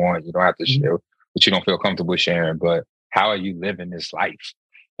as you want. You don't have to share what you don't feel comfortable sharing, but how are you living this life?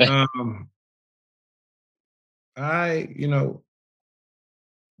 I've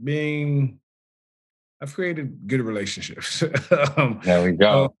created good relationships. There we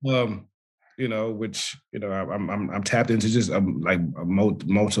go. which I'm tapped into just like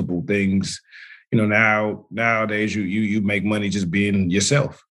multiple things. Nowadays you make money just being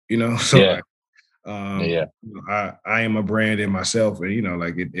yourself. So Yeah. like, Yeah. I am a brand in myself, and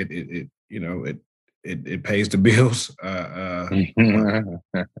like it pays the bills. I'm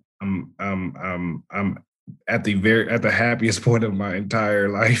at the happiest point of my entire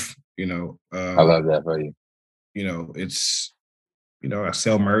life. I love that for you. It's I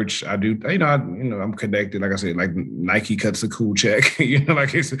sell merch. I do. I'm connected. Like I said, like Nike cuts a cool check.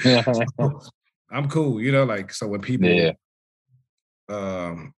 Like it's. I'm cool. Like so when people, Yeah.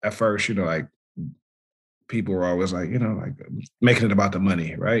 at first, like people were always like, like making it about the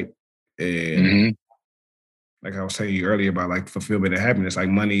money, right? And Hmm. like I was telling you earlier about like fulfillment and happiness, like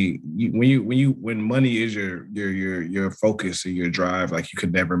money. When money is your focus and your drive, like you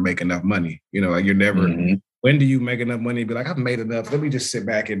could never make enough money. Like you're never. Hmm. When do you make enough money? And be like, I've made enough. Let me just sit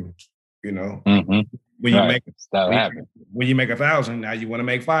back and, Hmm. when you Right. make That'll when you, happen. when you make 1,000, now you want to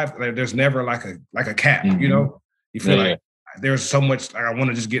make 5. Like, there's never like a cap. Hmm. You feel Yeah. like there's so much. Like, I want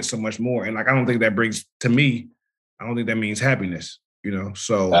to just get so much more, and like I don't think that brings to me. I don't think that means happiness.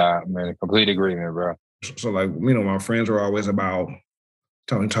 So I'm in complete agreement, bro. like my friends were always about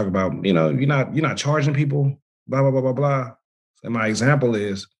talk about you're not charging people blah blah blah blah blah. And my example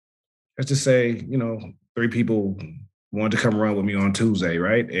is, let's just say 3 people wanted to come run with me on Tuesday,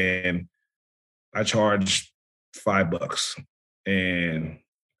 right? And I charged $5, and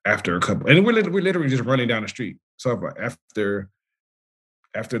after a couple, and we're literally just running down the street. So after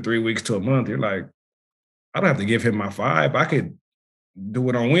 3 weeks to a month, you're like, I don't have to give him my 5. I could do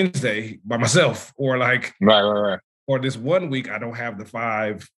it on Wednesday by myself, or like, Right. Right. or this one week I don't have the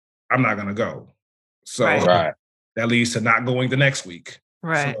 5. I'm not gonna go. So Right. Right. that leads to not going the next week.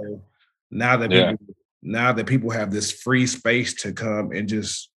 Right. So now that Yeah. people have this free space to come and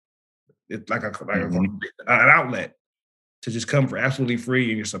just it's like Hmm. an outlet to just come for absolutely free,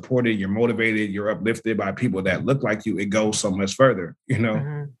 and you're supported, you're motivated, you're uplifted by people that look like you, it goes so much further,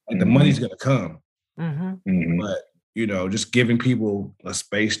 Mm-hmm. like the Hmm. money's gonna come, Mm-hmm. Hmm. but just giving people a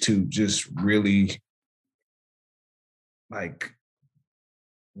space to just really like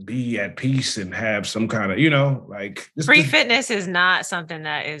be at peace and have some kind of, like Free just fitness is not something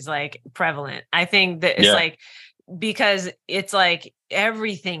that is like prevalent. I think that it's Yeah. like because it's like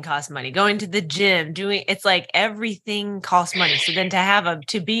everything costs money. Going to the gym, it's like everything costs money. So then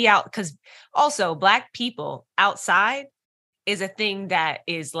to be out, because also Black people outside is a thing that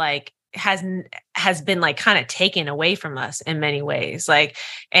is like has been like kind of taken away from us in many ways. Like,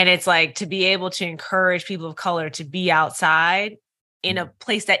 and it's like to be able to encourage people of color to be outside in a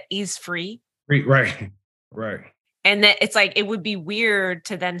place that is free. right, right, And that it's like it would be weird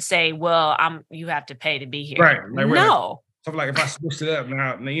to then say, well, you have to pay to be here. right. Like, No. so like if I switched it up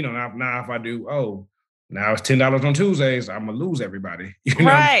now if I do, now it's $10 on Tuesdays, I'm gonna lose everybody.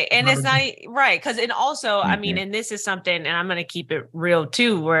 Right. And it's not right. Cause and also, I mean, Hmm. and this is something, and I'm gonna keep it real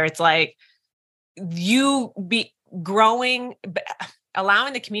too, where it's like you be growing,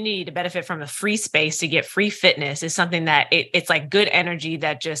 allowing the community to benefit from a free space to get free fitness is something that it's like good energy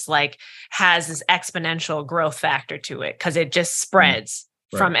that just like has this exponential growth factor to it because it just spreads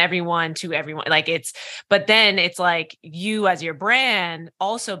from everyone to everyone. Like but then it's like you as your brand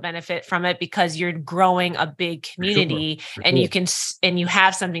also benefit from it because you're growing a big community and you can and you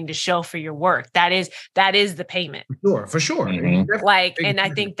have something to show for your work. That is the payment. For sure. Hmm. Like, and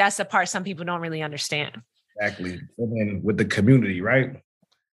I think that's the part some people don't really understand. Exactly. And then with the community, right?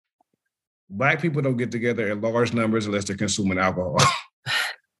 Black people don't get together in large numbers unless they're consuming alcohol.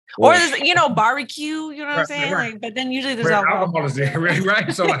 Or there's, barbecue, you know what I'm saying? Right. Like, but then usually there's Alcohol is there,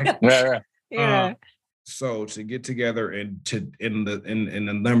 right? So like, Right. yeah. So to get together and to in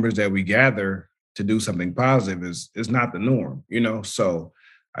the numbers that we gather to do something positive is not the norm, So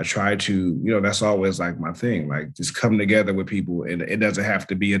I try to, that's always like my thing, like just come together with people, and it doesn't have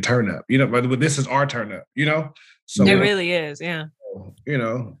to be a turn up, but this is our turn up, So it really is, yeah. I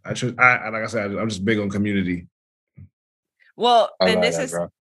like I said, I'm just big on community. Well, I and love this that, is bro.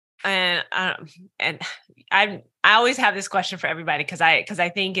 and I always have this question for everybody because I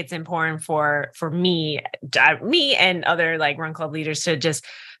think it's important for me and other like run club leaders to just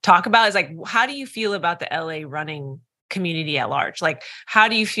talk about is like, how do you feel about the LA running community at large? Like, how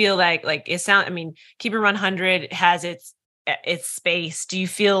do you feel like Keep It Run 100 has its space. Do you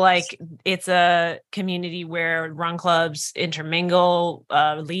feel like it's a community where run clubs intermingle,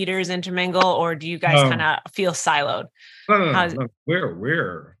 leaders intermingle, or do you guys kind of feel siloed? No.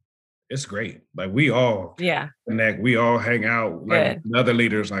 We're it's great. Like we all connect, we all hang out, like Good. other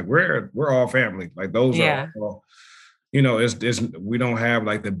leaders. Like we're all family. Like those are all. you know, it's we don't have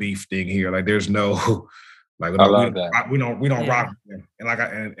like the beef thing here. Like there's no like I love that. we don't Yeah. rock with them.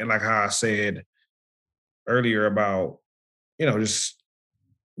 And and like how I said earlier about, you know, just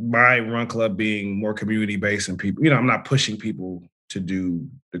my run club being more community based and people, you know, I'm not pushing people to do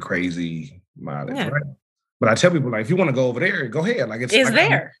the crazy mileage, Yeah. right? But I tell people like if you want to go over there, go ahead. Like it's Is like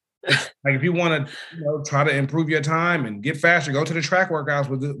there. it's like if you want to, you know, try to improve your time and get faster, go to the track workouts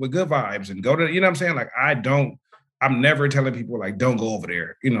with good vibes and go to, you know what I'm saying? Like I'm never telling people like don't go over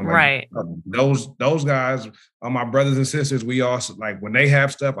there. You know, like Right. those guys are my brothers and sisters. We all like when they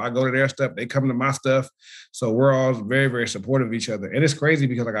have stuff, I go to their stuff, they come to my stuff. So we're all very, very supportive of each other. And it's crazy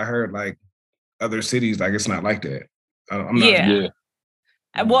because like I heard like other cities, like it's not like that. I'm not. Yeah. Yeah.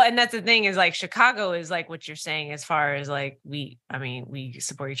 Well, and that's the thing is like Chicago is like what you're saying as far as like we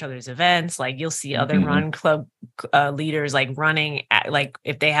support each other's events. Like you'll see other run club leaders like running at, like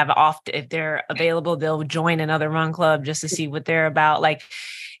if they have if they're available, they'll join another run club just to see what they're about. Like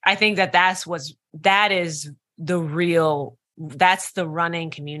I think that's the running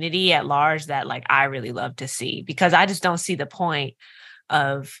community at large that like I really love to see, because I just don't see the point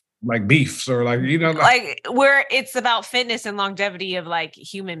of like beefs or like, you know, like where it's about fitness and longevity of like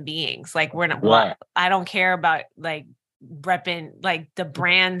human beings. Like we're not, Right. I don't care about like repping like the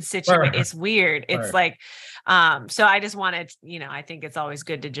brand situation. Right. It's weird. It's Right. like, so I just wanted, you know, I think it's always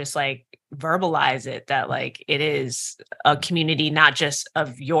good to just like verbalize it that like it is a community, not just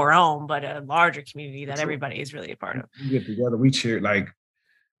of your own, but a larger community that everybody is really a part of. We get together, we cheer, like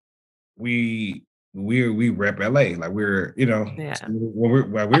we rep LA. Like we're, you know, Yeah.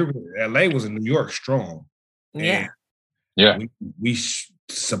 when LA was in New York strong. Yeah. Yeah. We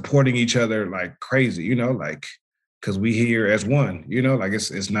supporting each other like crazy, you know, like because we here as one, you know, like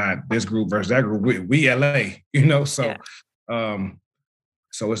it's not this group versus that group. We LA, you know, so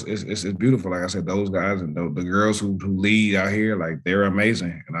so it's beautiful. Like I said, those guys and the girls who lead out here, like they're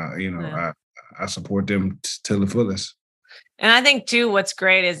amazing, and I support them to the fullest. And I think too, what's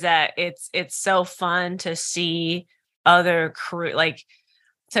great is that it's so fun to see other crew, like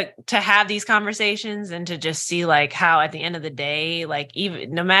to have these conversations and to just see like how at the end of the day, like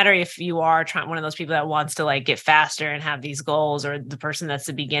even no matter if you are one of those people that wants to like get faster and have these goals, or the person that's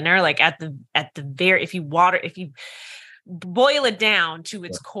the beginner, like at the very, if you boil it down to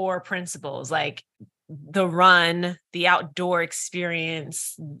its core principles, like the run, the outdoor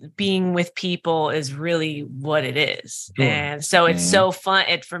experience, being with people is really what it is. Sure. And so it's so fun.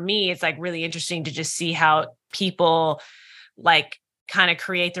 For me, it's like really interesting to just see how people like kind of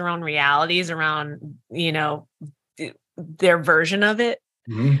create their own realities around, you know, their version of it.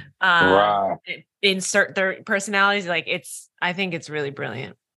 Wow. Insert their personalities. Like I think it's really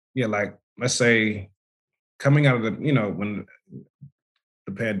brilliant. Yeah. Like, let's say coming out of the, you know, when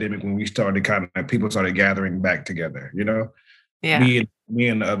the pandemic, when we started people started gathering back together, you know, me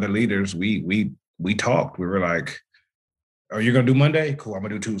and the other leaders, we talked. We were like, "Are you gonna do Monday? Cool. I'm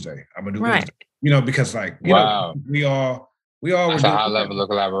gonna do Tuesday. I'm gonna do Wednesday." You know, because like, you know, we all That's a high level of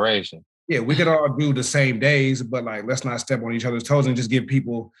collaboration. Yeah, we could all do the same days, but like, let's not step on each other's toes and just give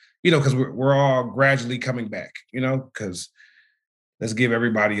people, you know, because we're all gradually coming back, you know, because let's give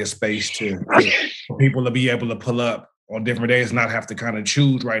everybody a space for people to be able to pull up on different days, not have to kind of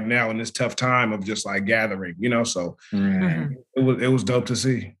choose right now in this tough time of just like gathering, you know. So it was dope to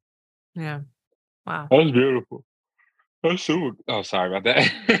see. Yeah. Wow. That was beautiful. That's super. Oh, sorry about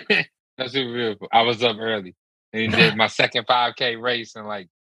that. That's super beautiful. I was up early and did my second 5K race in like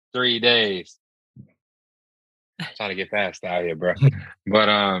 3 days. I'm trying to get past out here, bro.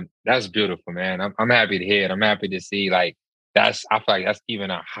 But that's beautiful, man. I'm happy to hear it. I'm happy to see like I feel like that's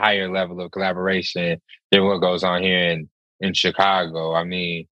even a higher level of collaboration than what goes on here in Chicago. I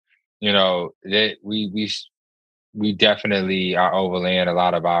mean, you know, that we definitely are overlaying a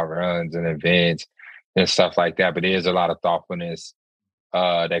lot of our runs and events and stuff like that. But there's a lot of thoughtfulness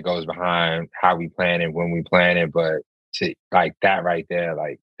that goes behind how we plan it, when we plan it. But to like that right there,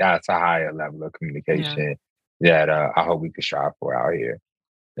 like that's a higher level of communication that I hope we can strive for out here.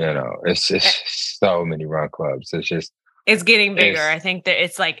 You know, it's just so many run clubs. It's getting bigger. I think that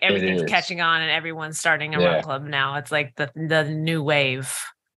it's like everything's catching on and everyone's starting a run club now. It's like the new wave.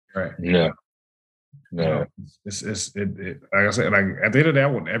 Right. Yeah. No, it's like I said, like at the end of the day, I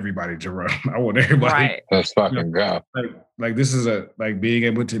want everybody to run. I want everybody. Right. Let's fucking go. Like this is like being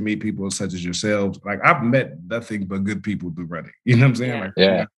able to meet people such as yourselves. Like I've met nothing but good people through running. You know what I'm saying?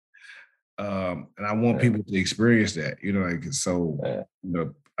 Yeah. And I want people to experience that. You know, like so. You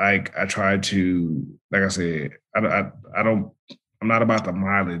know, I try to, like I said, I'm not about the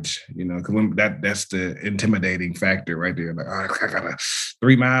mileage, you know, because that's the intimidating factor right there. Like, I got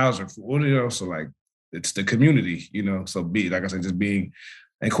 3 miles or 4, you know, so like it's the community, So like I said, just being,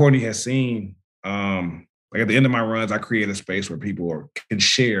 and Courtney has seen, like at the end of my runs, I create a space where people can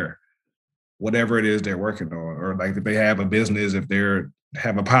share whatever it is they're working on, or like if they have a business, if they're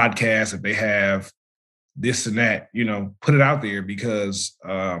have a podcast, if they have this and that, put it out there because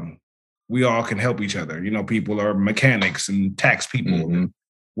we all can help each other. People are mechanics and tax people, and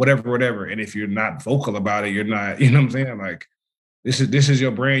whatever. And if you're not vocal about it, you're not, what I'm saying? Like this is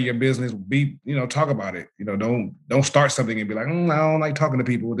your brand, your business. Be, talk about it. Don't start something and be like, I don't like talking to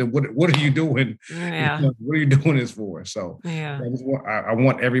people. Then what are you doing? Yeah. What are you doing this for? So yeah, I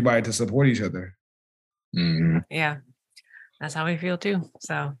want everybody to support each other. yeah, that's how we feel too.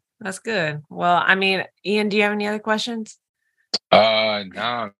 So that's good. Well, I mean, Ian, do you have any other questions?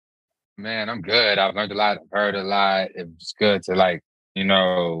 No, man, I'm good. I've learned a lot. I've heard a lot. It was good to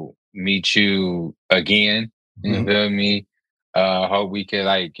meet you again. You feel me? Hope we could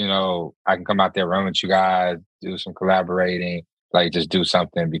I can come out there, run with you guys, do some collaborating, just do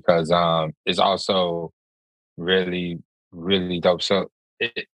something because it's also really, really dope. So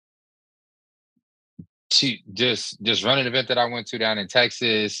just run an event that I went to down in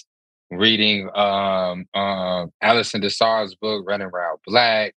Texas, reading Alison Desar's book, Running Around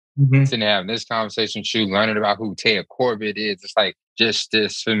Black, sitting having this conversation with you, learning about who Ted Corbett is. It's like just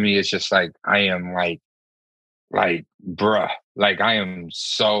this for me, it's just like I am bruh. I am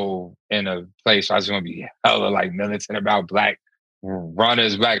so in a place where I just want to be hella militant about black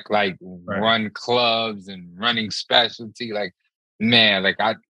runners, run clubs and running specialty. Man,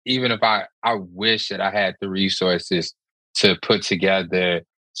 I even if I wish that I had the resources to put together.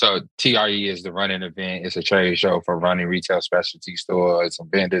 So TRE is the running event. It's a trade show for running retail specialty stores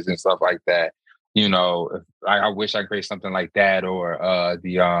and vendors and stuff like that. I wish I create something like that, or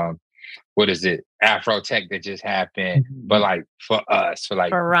the what is it, Afro Tech that just happened, but for us,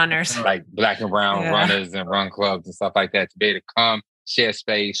 for runners, black and brown runners and run clubs and stuff like that, to be able to come, share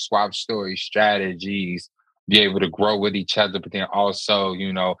space, swap stories, strategies, be able to grow with each other, but then also,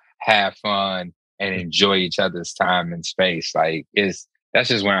 have fun and enjoy each other's time and space. That's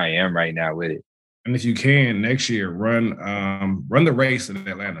just where I am right now with it. And if you can, next year, run the race in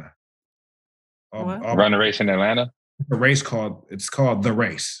Atlanta. Run the race in Atlanta? The race called The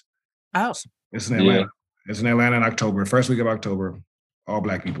Race. Oh. It's in Atlanta. Yeah. It's in Atlanta in October, first week of October. All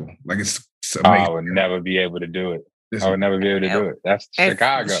black people. It's amazing. I would never be able to do it. I would never be able to do it. That's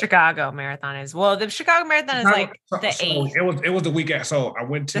Chicago. The Chicago Marathon is. Well, the Chicago Marathon is the 8th. It was the weekend. So I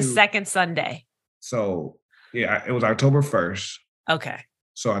went to the second Sunday. So yeah, it was October 1st. Okay.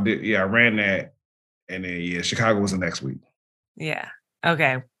 So I did. Yeah, I ran that, and then Chicago was the next week. Yeah.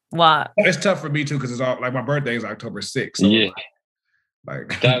 Okay. Well, it's tough for me too because it's all my birthday is October 6th. So yeah.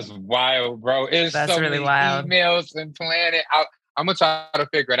 That's wild, bro. That's so really many wild. Emails and planning. I'm gonna try to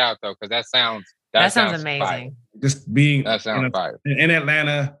figure it out though, because that sounds amazing. Fire. Just being that sounds fire. In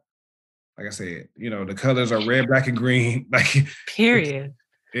Atlanta, like I said, the colors are red, black, and green. Period.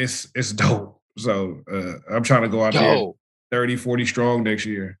 It's dope. So I'm trying to go out there 30, 40 strong next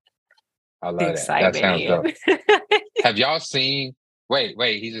year. I love that. That sounds dope. Have y'all seen?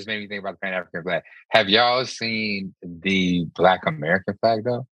 Wait, he just made me think about the Pan-African flag. Have y'all seen the Black American flag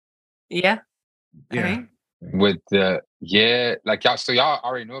though? Yeah. Yeah. With y'all, so y'all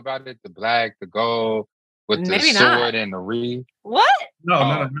already knew about it, the black, the gold, with the sword and the wreath. What?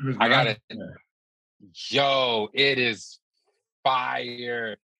 No, I got it. Yo, it is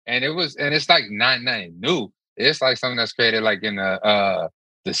fire. And it's not nothing new. It's something that's created in the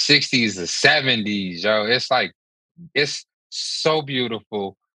 60s, the 70s, yo. It's so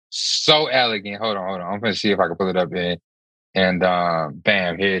beautiful, so elegant. Hold on. I'm gonna see if I can pull it up in. And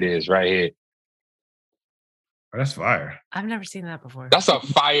bam, here it is, right here. Oh, that's fire. I've never seen that before. That's a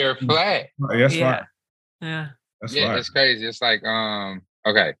fire flag. Oh, that's fire. Yeah. That's fire. It's crazy. It's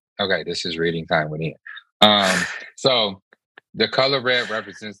okay, this is reading time with Ian. So the color red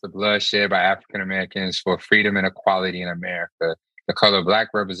represents the blood shed by African Americans for freedom and equality in America. The color black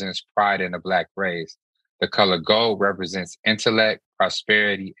represents pride in the black race. The color gold represents intellect,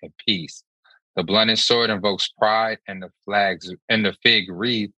 prosperity, and peace. The blunted sword invokes pride, and the fig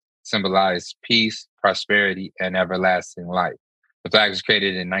wreath symbolize peace, prosperity, and everlasting life. The flag was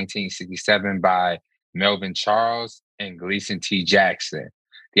created in 1967 by Melvin Charles and Gleason T. Jackson.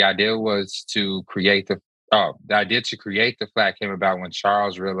 The idea to create the flag came about when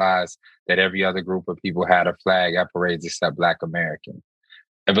Charles realized that every other group of people had a flag at parades except Black Americans.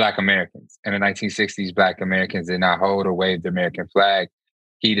 In the 1960s, Black Americans did not hold or wave the American flag.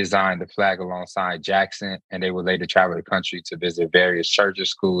 He designed the flag alongside Jackson, and they would later travel the country to visit various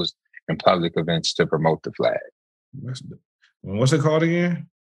churches, schools, and public events to promote the flag. What's it called again?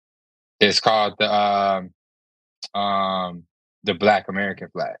 It's called the Black American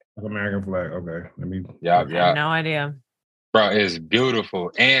flag. American flag. Okay, let me. Yeah, I have no idea. Bro, it's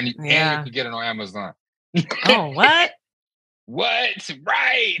beautiful, and you Yeah. can get it on Amazon. Oh, what? What?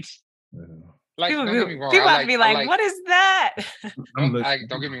 Right? Yeah. Like, People, don't get me wrong. people have to be like, what is that?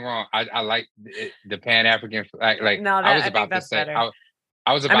 Don't get me wrong. I like the Pan African flag. Like, No, I was I about think to that's say, better.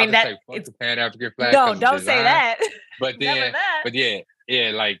 I was about to that say, fuck it's the Pan African flag. no, 'cause of don't say design. that. But Never then, that. but yeah,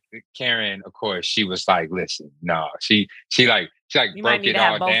 like Karen, of course, she was like, listen, no, she like You might broke need it to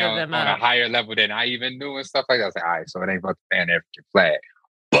have all both of down them on a up. higher level than I even knew and stuff like that. I was like, all right, so it ain't about the Pan African flag,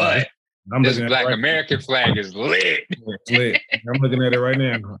 but I'm this looking at Black it right American flag is lit. It's lit. I'm looking at it right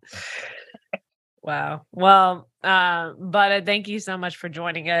now. Wow. Well, Butta, thank you so much for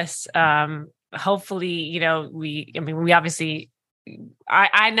joining us. Hopefully, we obviously,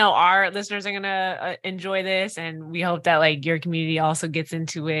 I know our listeners are going to enjoy this, and we hope that like your community also gets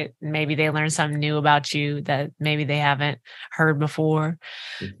into it. Maybe they learn something new about you that maybe they haven't heard before.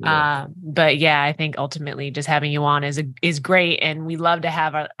 But yeah, I think ultimately just having you on is great. And we love to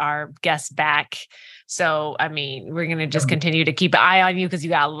have our guests back. So, I mean, we're going to just continue to keep an eye on you because you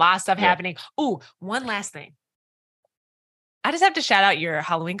got a lot of stuff happening. Oh, one last thing. I just have to shout out your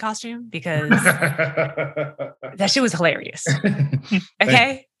Halloween costume because that shit was hilarious.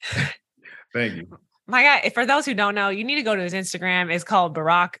 Okay. Thank you. My guy, for those who don't know, you need to go to his Instagram. It's called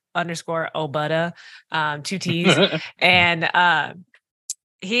Barack_Obutta, 2 T's. And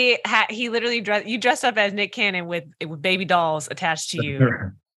he literally dressed up as Nick Cannon with baby dolls attached to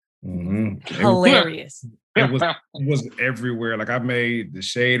you. Mm-hmm. Hilarious. It was everywhere. Like I made the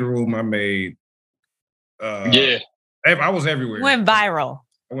shade room. I made I was everywhere. Went viral.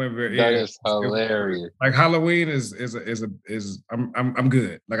 I went very. That is hilarious. Like Halloween is I'm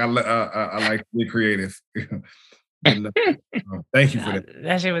good. Like I like to be creative. Thank you for that.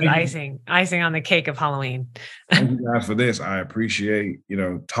 That shit was icing on the cake of Halloween. Thank you guys for this. I appreciate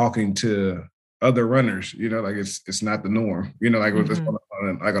talking to other runners. Like it's not the norm. Like it's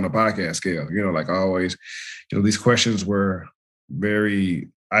on a podcast scale. Like I always, these questions were very.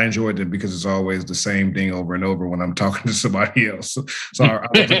 I enjoyed them because it's always the same thing over and over when I'm talking to somebody else. So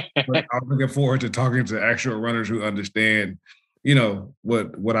I'm looking forward to talking to actual runners who understand,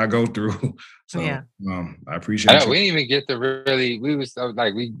 what I go through. So yeah. I appreciate it. We didn't even get to really, we was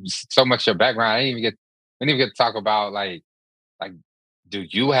so much your background. We didn't even get to talk about like, do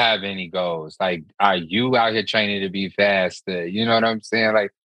you have any goals? Like, are you out here training to be faster? You know what I'm saying?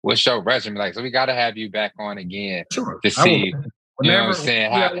 Like, what's your resume like? So we got to have you back on again to see. You know what I'm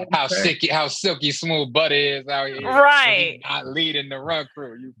saying? How silky smooth Butta is out here. Right. Not leading the run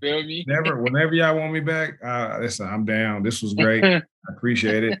crew. You feel me? Whenever y'all want me back, listen, I'm down. This was great. I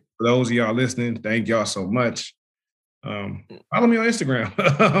appreciate it. For those of y'all listening, thank y'all so much. Follow me on Instagram.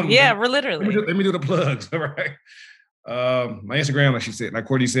 Yeah, we're literally. Let me do the plugs. All right. My Instagram, like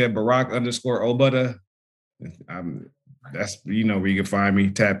Courtney said, Barack_Obutta. That's where you can find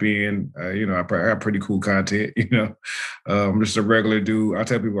me. Tap in. I have pretty cool content. I'm just a regular dude. I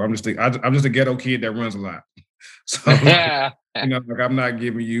tell people I'm just a ghetto kid that runs a lot. So like I'm not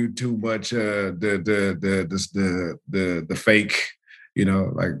giving you too much the fake.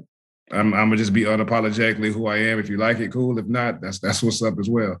 Like I'm gonna just be unapologetically who I am. If you like it, cool. If not, that's what's up as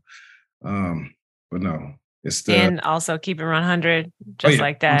well. But no. And also keep it 100,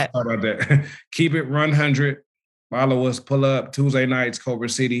 like that. How about that? Keep it 100. Follow us. Pull up Tuesday nights, Culver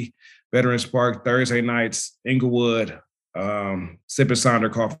City, Veterans Park. Thursday nights, Inglewood, Sip and Sonder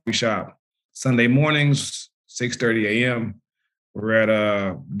Coffee Shop. Sunday mornings, 6:30 a.m. We're at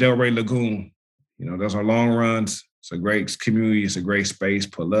Delray Lagoon. Those are long runs. It's a great community. It's a great space.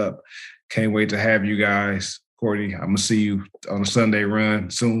 Pull up. Can't wait to have you guys. Courtney, I'm gonna see you on a Sunday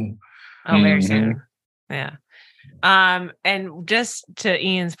run soon. Oh, very soon. Yeah. And just to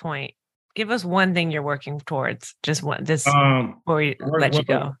Ian's point, give us one thing you're working towards. Just one this before we let you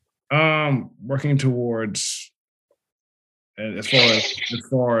go. Working towards as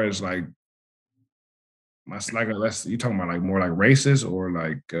far as like you talking about like more like races or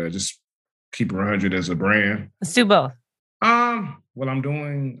like just keep it 100 as a brand? Let's do both. What I'm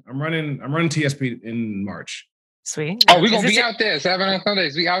running TSP in March. Sweet. Oh, we're gonna be out there 7 on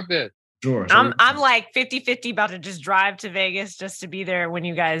Sundays. We out there. Sure. I'm like 50-50 about to just drive to Vegas just to be there when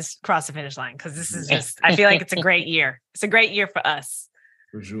you guys cross the finish line. Cause this is just, I feel like it's a great year. It's a great year for us.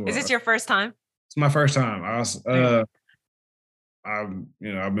 For sure. Is this your first time? It's my first time. I've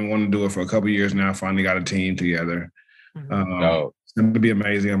been wanting to do it for a couple of years now. I finally got a team together. It's going to be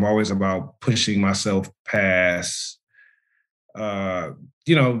amazing. I'm always about pushing myself past, the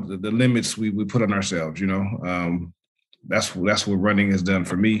limits we put on ourselves, that's what running has done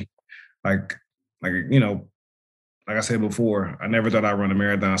for me. like, like I said before, I never thought I'd run a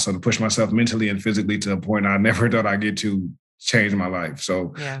marathon. So to push myself mentally and physically to a point I never thought I'd get to change my life.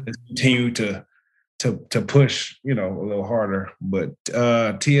 So let's continue to push, a little harder. But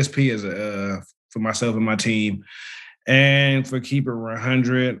TSP is for myself and my team, and for Keep It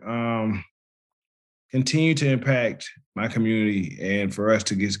 100, continue to impact my community, and for us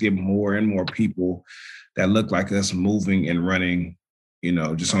to just get more and more people that look like us moving and running,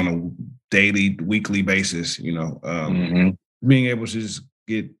 just on a daily, weekly basis, being able to just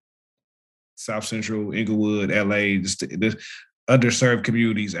get South Central, Inglewood, LA, just the underserved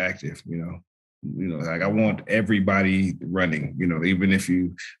communities active, like I want everybody running, even if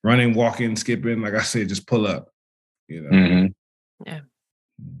you running, walking, skipping, like I said, just pull up, Yeah.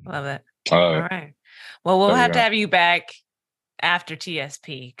 Love it. All right. Well, we'll have to have you back after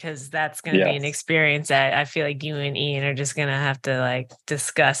TSP, because that's going to be an experience that I feel like you and Ian are just going to have to like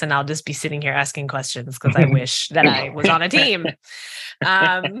discuss, and I'll just be sitting here asking questions because I wish that I was on a team.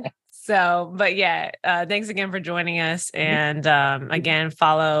 But yeah, thanks again for joining us. And again,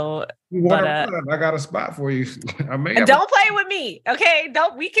 follow Butta. I got a spot for you. Don't play with me. Okay.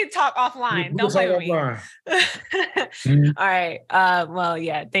 We can talk offline. Don't play with me. All right. Well,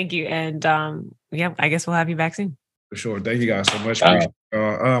 yeah, thank you. And I guess we'll have you back soon. For sure. Thank you guys so much.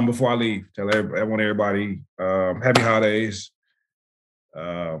 Before I leave, I want everybody happy holidays.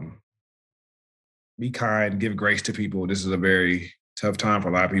 Be kind, give grace to people. This is a very tough time for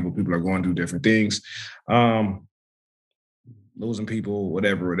a lot of people. People are going through different things. Losing people,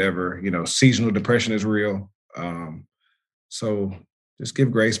 whatever, seasonal depression is real. So just give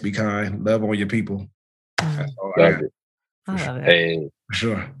grace, be kind, love on your people. That's all I got. I love it. Hey. For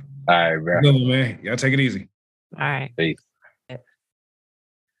sure. All right, bro. Good one, man. Y'all take it easy. All right. Peace.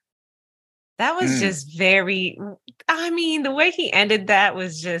 That was just very, the way he ended that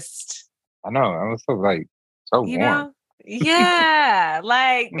was just. I know. I was so warm. Yeah.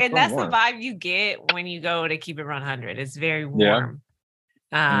 And that's the vibe you get when you go to Keep It 100. It's very warm.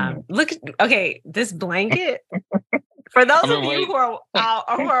 Look, okay, this blanket, for those of you who are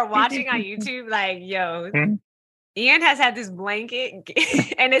watching on YouTube, like, yo, Ian has had this blanket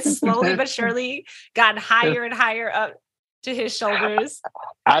and it's slowly but surely gotten higher and higher up to his shoulders.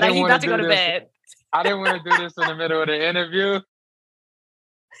 Like he's about to go to bed. I didn't want to do this in the middle of the interview,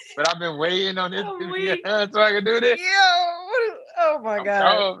 but I've been waiting on this so I can do this. Oh my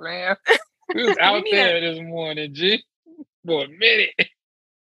God. Oh man. He was out there this morning, G, for a minute.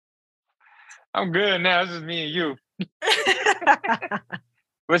 I'm good now. It's just me and you.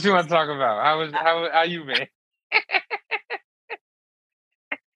 What you want to talk about? How you been?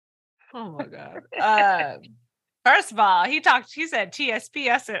 Oh my God. First of all, he said TSP.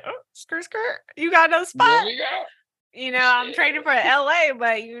 I said, oh, skirt. You got no spot. There we go. I'm training for LA,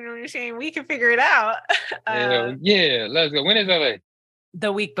 but you know what I'm saying? We can figure it out. Yeah, let's go. When is LA?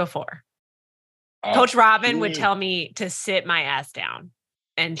 The week before. Coach Robin would tell me to sit my ass down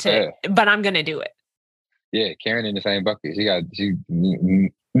but I'm going to do it. Yeah, Karen in the same bucket.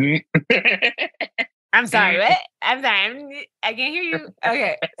 I'm sorry. What? I'm sorry. I can't hear you.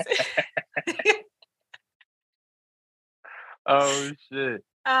 Okay. Oh shit.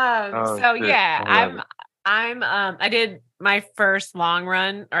 I did my first long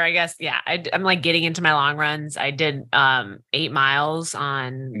run, or I guess, I'm like getting into my long runs. I did 8 miles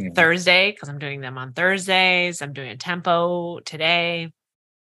on Thursday because I'm doing them on Thursdays. I'm doing a tempo today.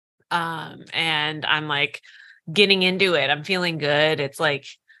 And I'm like getting into it. I'm feeling good. It's like,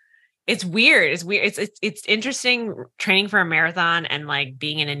 it's weird. It's interesting training for a marathon and like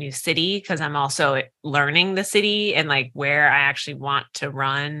being in a new city, because I'm also learning the city and like where I actually want to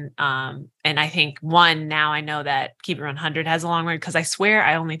run. And I think now I know that Keep It 100 has a long run, because I swear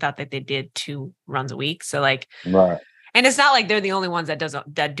I only thought that they did 2 runs a week. So like, right. And it's not like they're the only ones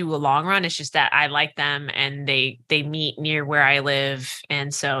that do a long run. It's just that I like them and they meet near where I live.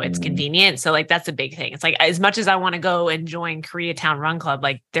 And so it's convenient. So like, that's a big thing. It's like, as much as I want to go and join Koreatown Run Club,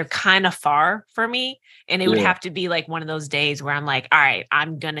 like they're kind of far for me. And it would have to be like one of those days where I'm like, all right,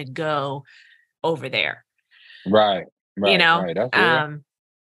 I'm going to go over there. Right. Right. Right.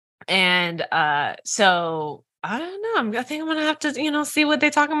 That's so I don't know. I think I'm gonna have to, see what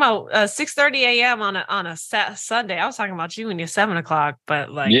they're talking about. 6:30 a.m. on a Sunday. I was talking about you and your 7 o'clock,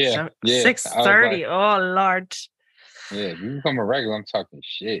 but like 6:30. Like, oh Lord. Yeah, if you become a regular, I'm talking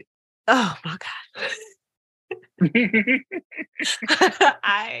shit. Oh my God.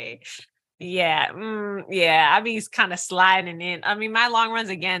 I be kind of sliding in. I mean, my long runs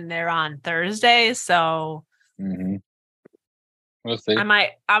again, they're on Thursdays, so we'll see. I'm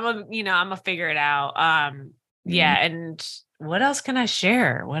gonna figure it out. Yeah, and what else can I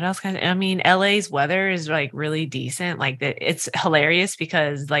share? I mean, LA's weather is like really decent. Like it's hilarious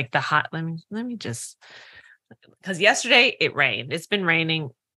because like the hot let me just because yesterday it rained. It's been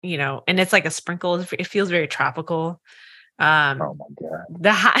raining, and it's like a sprinkle. It feels very tropical. Oh my God.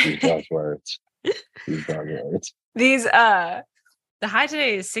 The high These buzzwords. These buzzwords. these the high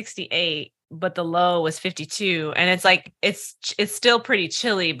today is 68, but the low was 52, and it's like it's still pretty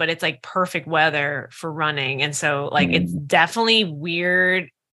chilly, but it's like perfect weather for running. And so like it's definitely weird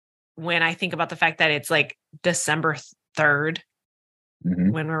when I think about the fact that it's like December 3rd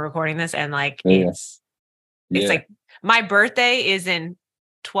when we're recording this, and like it's like my birthday is in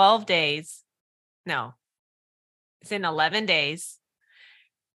 12 days. No, it's in 11 days,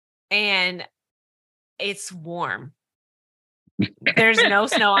 and it's warm. There's no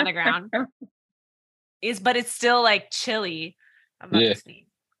snow on the ground. But it's still like chilly. I'm about to sneeze.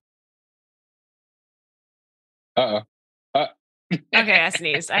 Uh-oh. Okay, I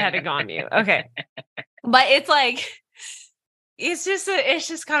sneezed. I had to go on mute. Okay. But it's like, it's just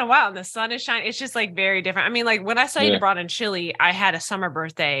kind of wild. And the sun is shining. It's just like very different. I mean, like when I studied abroad in Chile, I had a summer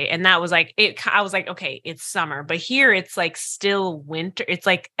birthday, and that was like it. I was like, okay, it's summer, but here it's like still winter. It's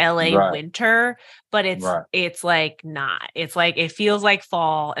like LA winter, but it's like not. It's like it feels like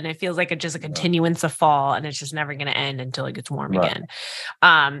fall, and it feels like just a continuance of fall, and it's just never going to end until it gets warm again.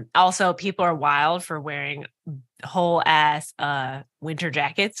 Also, people are wild for wearing whole ass winter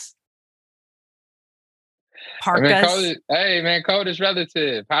jackets. Parkas. I mean, cold is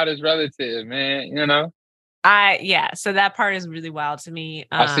relative. Hot is relative, man. So that part is really wild to me.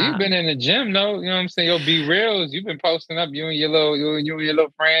 I see you've been in the gym, though. You know what I'm saying? Yo, be reals. You've been posting up. You and your little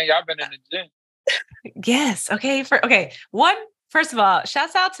friend. Y'all been in the gym. Yes. Okay. First of all,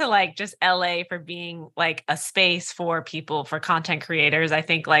 shouts out to like just LA for being like a space for people, for content creators. I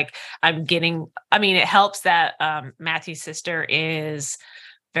think like it helps that Matthew's sister is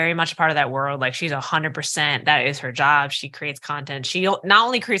very much a part of that world. Like she's 100%, that is her job. She creates content. She not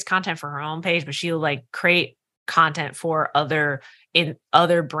only creates content for her own page, but she'll like create content for other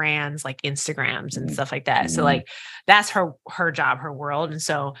brands like Instagrams and stuff like that. So like that's her job, her world. And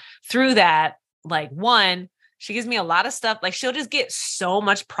so through that, like she gives me a lot of stuff. Like she'll just get so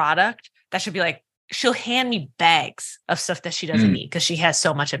much product that she'll be like, she'll hand me bags of stuff that she doesn't need because she has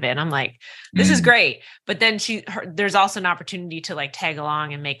so much of it. And I'm like, this is great. But then there's also an opportunity to like tag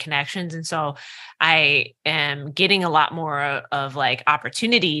along and make connections. And so I am getting a lot more of like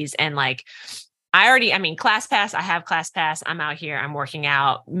opportunities, and like ClassPass, I have ClassPass. I'm out here, I'm working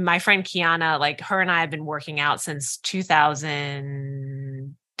out. My friend Kiana, like her and I have been working out since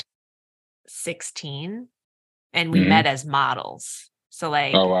 2016, and we met as models. So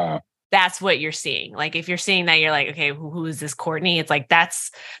like, oh wow. That's what you're seeing. Like, if you're seeing that, you're like, okay, who is this Courtney? It's like, that's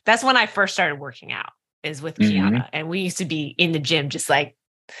when I first started working out, is with Kiana. And we used to be in the gym, just like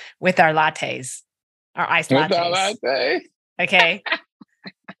with our lattes, our iced lattes. Our latte. Okay.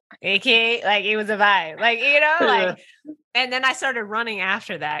 Okay. Like it was a vibe, like, and then I started running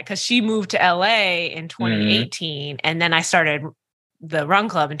after that because she moved to LA in 2018. And then I started the run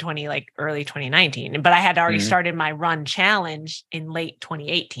club in early 2019. But I had already started my run challenge in late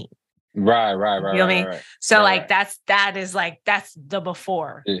 2018. Right. You feel me? So that's the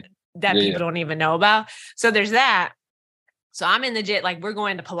before that people don't even know about. So there's that. So I'm in the gym, like we're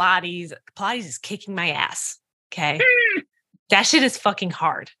going to Pilates. Pilates is kicking my ass. Okay. That shit is fucking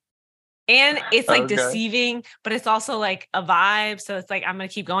hard. And it's like deceiving, but it's also like a vibe. So it's like, I'm going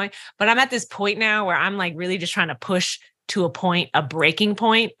to keep going. But I'm at this point now where I'm like really just trying to push to a breaking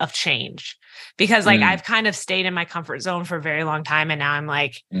point of change, because like I've kind of stayed in my comfort zone for a very long time. And now I'm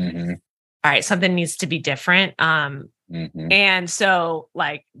like, all right, something needs to be different. And so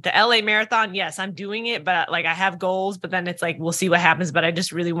like the LA marathon, yes, I'm doing it, but like I have goals, but then it's like, we'll see what happens. But I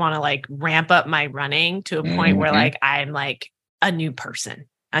just really want to like ramp up my running to a point where like, I'm like a new person,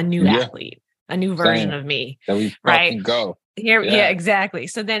 a new athlete, a new version of me. That we fucking go. Here, yeah, exactly.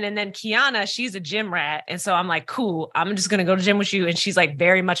 So then Kiana, she's a gym rat. And so I'm like, cool, I'm just going to go to gym with you. And she's like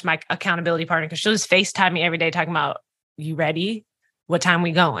very much my accountability partner, because she'll just FaceTime me every day talking about, you ready? What time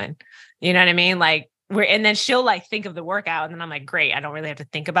we going? You know what I mean? Like and then she'll like think of the workout. And then I'm like, great, I don't really have to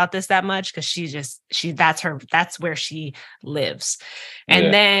think about this that much, because that's where she lives.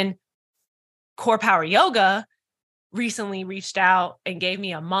 And then Core Power Yoga recently reached out and gave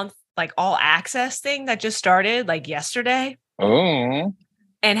me a month like all access thing that just started like yesterday. Oh.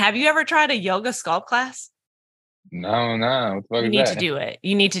 And have you ever tried a yoga sculpt class? No. You need to do it.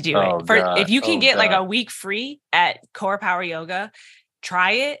 You need to do it. If you can get like a week free at Core Power Yoga,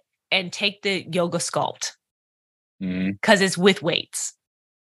 try it and take the yoga sculpt, because it's with weights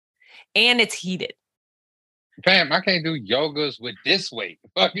and it's heated. fam, I can't do yogas with this weight.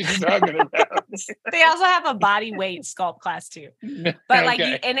 What the fuck are you talking about? They also have a body weight sculpt class too. But like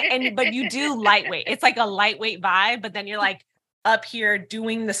you but you do lightweight. It's like a lightweight vibe, but then you're like up here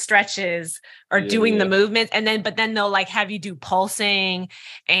doing the stretches or doing the movements. And then, but then they'll like have you do pulsing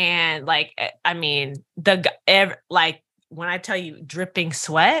and like, I mean, like when I tell you dripping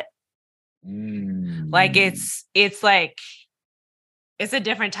sweat, like it's like, it's a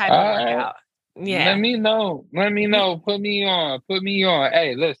different type of workout. Yeah. Let me know. Put me on.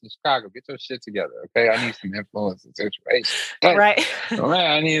 Hey, listen, Chicago, get your shit together. Okay. I need some influence and situation. Hey, right.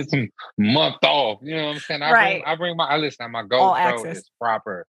 Man, I need some month off. You know what I'm saying? I bring my GoPro is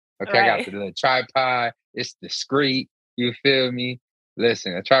proper. Okay. I got the little tripod. It's discreet. You feel me?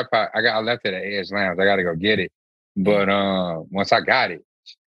 Listen, a tripod, I left it at Edge Lounge. I gotta go get it. But once I got it,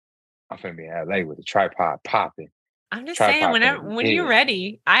 I'm finna be in LA with the tripod popping. I'm just saying, when you're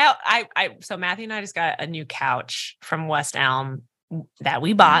ready, so Matthew and I just got a new couch from West Elm that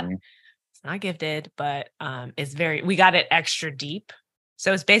we bought. Mm-hmm. It's not gifted, but we got it extra deep.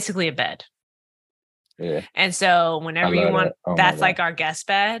 So it's basically a bed. Yeah. And so whenever you want, that's like our guest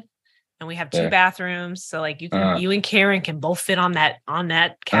bed. And we have 2 bathrooms. So like you and Karen can both fit on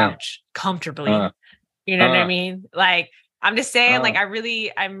that couch comfortably. You know what I mean? Like, I'm just saying, like,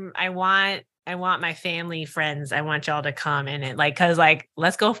 I want my family, friends. I want y'all to come in and like, cause like,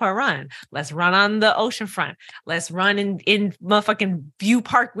 let's go for a run. Let's run on the ocean front. Let's run in motherfucking View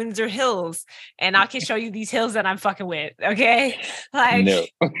Park, Windsor Hills. And I can show you these hills that I'm fucking with. Okay. Like, no.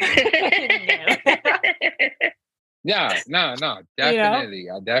 No. Definitely. You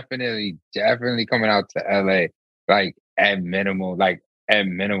know? I definitely coming out to LA, like at minimal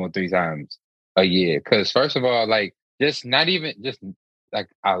 3 times a year. Cause first of all, like, like,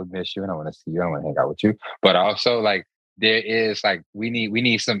 I'll miss you and I want to see you. I want to hang out with you. But also, like, there is like we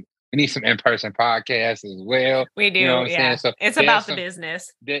need some in-person podcasts as well. We do, you know what I'm saying? So it's about the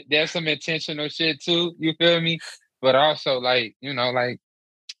business. There's some intentional shit too. You feel me? But also, like, you know, like,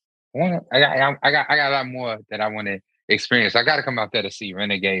 I got a lot more that I want to experience. I got to come out there to see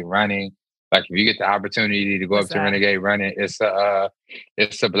Renegade running. Like, if you get the opportunity to go up to Renegade running, it's a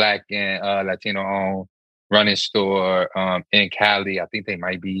Black and Latino owned running store in Cali. I think they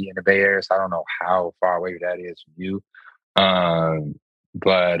might be in the Bay Area, so I don't know how far away that is from you.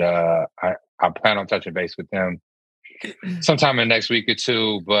 But I plan on touching base with them sometime in the next week or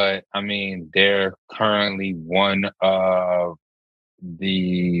two. But I mean, they're currently one of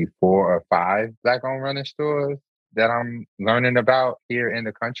the 4 or 5 Black-owned running stores that I'm learning about here in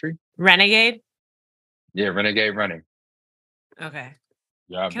the country. Renegade? Yeah, Renegade Running. Okay.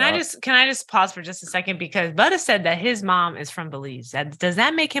 Yeah, can I just pause for just a second, because Butta said that his mom is from Belize. Does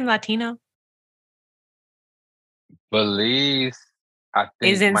that make him Latino? Belize, I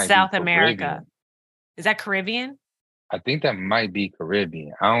think, is in South America. Is that Caribbean? I think that might be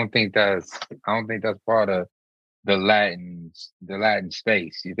Caribbean. I don't think that's part of the Latin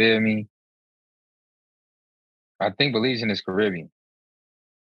space. You feel me? I think Belizean is Caribbean.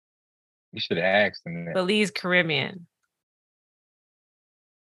 You should have asked him that. Belize, Caribbean.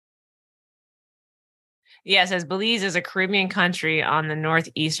 Yeah, it says Belize is a Caribbean country on the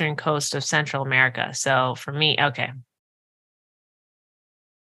northeastern coast of Central America. So for me, okay.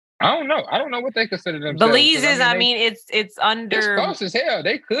 I don't know what they consider themselves. Belize is, it's under. It's close as hell.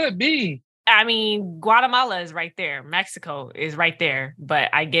 They could be. I mean, Guatemala is right there. Mexico is right there. But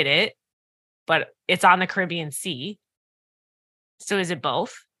I get it. But it's on the Caribbean Sea. So is it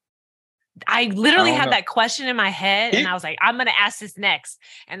both? I literally had that question in my head, and I was like, I'm going to ask this next.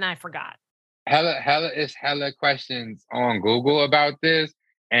 And then I forgot. Hella questions on Google about this,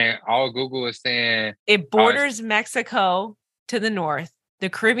 and all Google is saying it borders Mexico to the north, the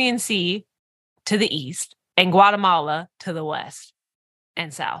Caribbean Sea to the east, and Guatemala to the west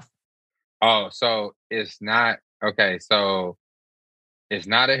and south. Oh, so it's not okay. So it's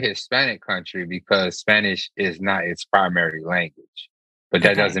not a Hispanic country because Spanish is not its primary language, but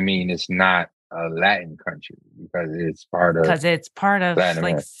that doesn't mean it's not a Latin country because it's part of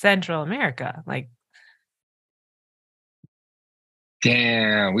like Central America. Like,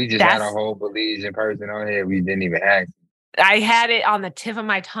 damn, we just had a whole Belizean person on here. We didn't even ask. I had it on the tip of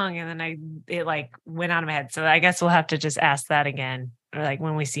my tongue, and then it like went out of my head. So I guess we'll have to just ask that again, or like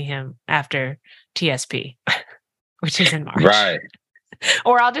when we see him after TSP, which is in March, right?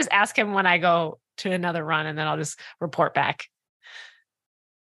 Or I'll just ask him when I go to another run, and then I'll just report back.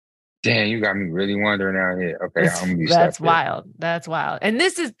 Damn, you got me really wondering out here. Okay, that's wild. That's wild. And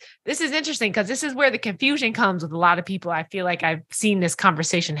this is interesting because this is where the confusion comes with a lot of people. I feel like I've seen this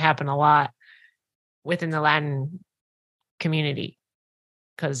conversation happen a lot within the Latin community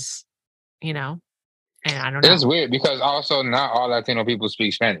because, you know, And I don't know. It's weird because also not all Latino people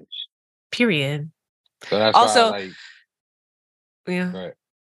speak Spanish. Period. So that's also, why, like, yeah. right.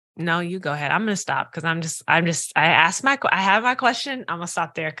 No, you go ahead. I'm gonna stop because I have my question. I'm gonna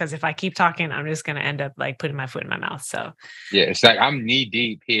stop there because if I keep talking, I'm just gonna end up like putting my foot in my mouth. So Yeah, it's like I'm knee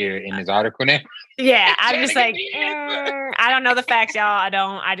deep here in this article now. yeah, I'm just like I don't know the facts, y'all.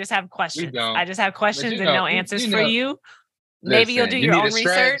 I just have questions. don't. I just have But questions and no answers for you. Maybe you'll do Listen, you your need a own research.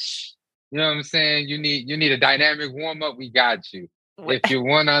 stretch. You know what I'm saying? You need a dynamic warm up. We got you. If you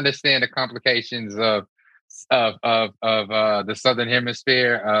want to understand the complications of the Southern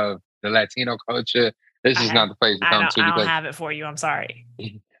Hemisphere of the Latino culture, this is not the place to come to I don't because have it for you. I'm sorry.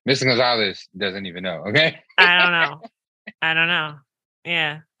 Mr. Gonzalez doesn't even know. Okay. I don't know.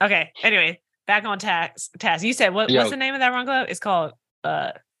 Yeah. Okay. Anyway, back on task. You said what's the name of that run club? It's called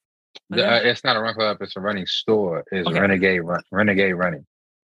it's not a run club, it's a running store. It's Okay. Renegade Running.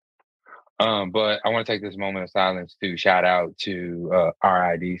 But I want to take this moment of silence to shout out to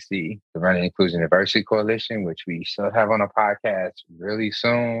RIDC, the Running Inclusion Diversity Coalition, which we should have on a podcast really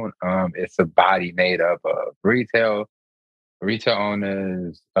soon. It's a body made up of retail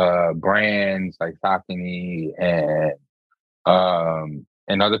owners, brands like Saucony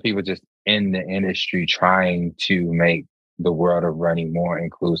and other people just in the industry trying to make the world of running more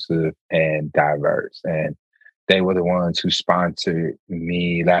inclusive and diverse. And they were the ones who sponsored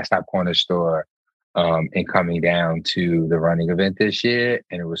me, Last Stop Corner Store, and coming down to the running event this year.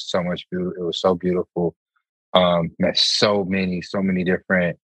 And it was so much beautiful. It was so beautiful. Met so many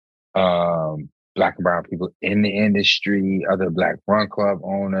different Black and brown people in the industry, other Black run club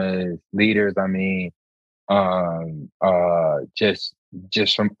owners, leaders. I mean, just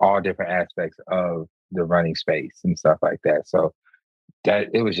from all different aspects of the running space and stuff like that. So that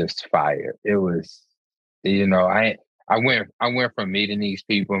it was just fire. It was, I went from meeting these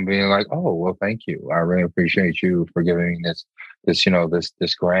people and being like, oh well, thank you. I really appreciate you for giving me this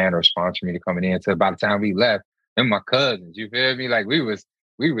grant or sponsoring me to coming in. So by the time we left, and my cousins, you feel me? Like we was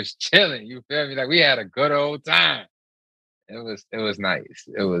chilling. You feel me? Like we had a good old time. It was nice.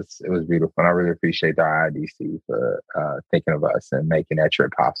 It was beautiful. And I really appreciate the IDC for thinking of us and making that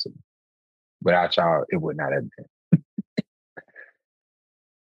trip possible. Without y'all, it would not have been.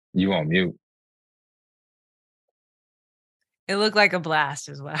 You on mute. It looked like a blast,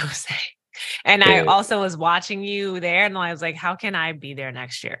 is what I was saying. And I also was watching you there, and I was like, how can I be there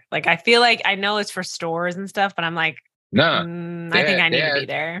next year? Like, I feel like I know it's for stores and stuff, but I'm like, I think I need to be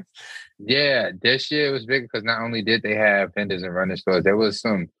there. Yeah, this year was big because not only did they have vendors and running stores, there was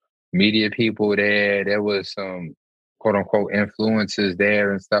some media people there. There was some quote unquote influencers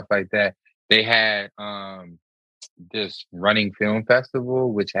there and stuff like that. They had this running film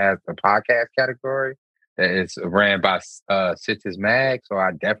festival, which has the podcast category that is ran by Citrus Mag. So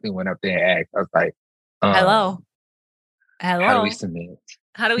I definitely went up there and asked. I was like, hello. How do we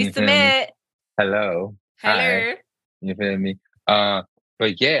submit? Hello. Hi. You feel me?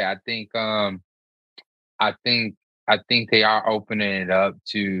 But yeah, I think they are opening it up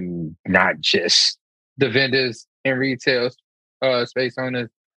to not just the vendors and retail space owners,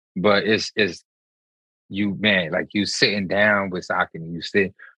 but it's you, man, like you sitting down with Saucony, you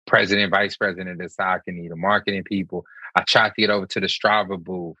sit president, vice president of Saucony, the marketing people. I tried to get over to the Strava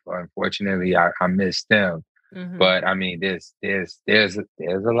booth. Unfortunately, I missed them. Mm-hmm. But I mean, there's a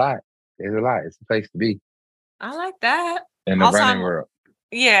lot. There's a lot. It's a place to be. I like that. In the running world.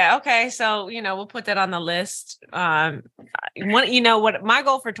 Yeah. Okay. So, we'll put that on the list. What my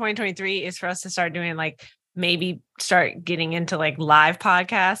goal for 2023 is for us to start doing maybe start getting into live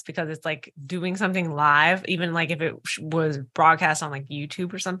podcasts, because it's like doing something live, even like if it was broadcast on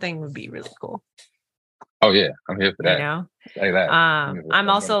YouTube or something, would be really cool. Oh yeah. I'm here for that. Like that. I'm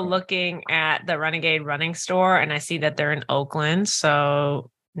also looking at the Renegade Running Store, and I see that they're in Oakland. So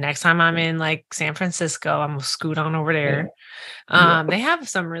next time I'm in San Francisco, I'm gonna scoot on over there. Yeah. They have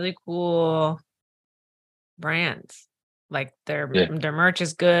some really cool brands. Their merch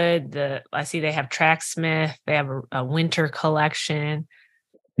is good. I see they have Tracksmith. They have a winter collection.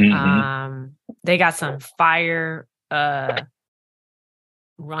 Mm-hmm. They got some fire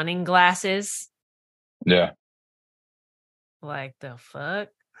running glasses. Yeah. Like the fuck.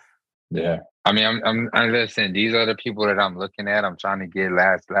 Yeah. I mean, I'm listen. These are the people that I'm looking at. I'm trying to get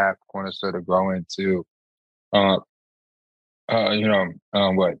Last Lap Corner Store to grow into. What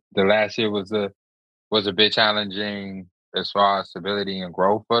the last year was a bit challenging as far as stability and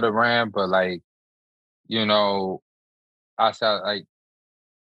growth for the brand, but I saw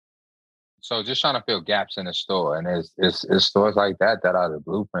so just trying to fill gaps in the store, and it's stores like that are the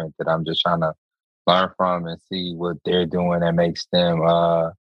blueprint that I'm just trying to learn from and see what they're doing that makes them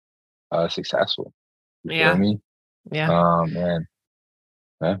successful. You feel Yeah. me? Yeah. Man.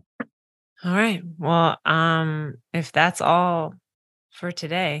 Yeah. All right. Well, if that's all for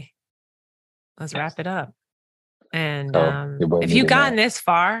today, let's wrap it up. And So your boy if you've needed gotten that. this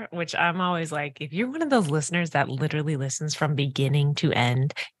far, which I'm always like, if you're one of those listeners that literally listens from beginning to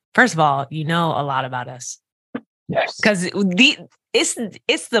end, first of all, you know a lot about us. Yes. Because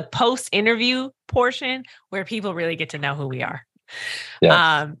it's the post interview portion where people really get to know who we are.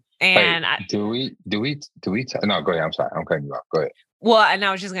 Yes. And Wait, do we no, go ahead. I'm sorry. I'm cutting you off. Go ahead. well, and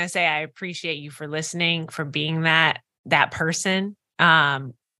I was just gonna say I appreciate you for listening, for being that person. What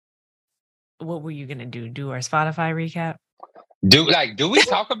were you gonna do? Do our Spotify recap? Do we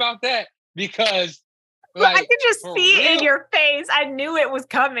talk about that? Because I like could just for see it in real? your face. I knew it was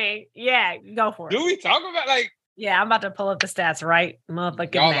coming. Yeah, go for it. Do we talk about like Yeah, I'm about to pull up the stats right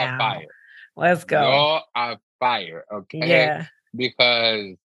motherfucking y'all now. are fire? Let's go. Y'all are fire, okay? Yeah.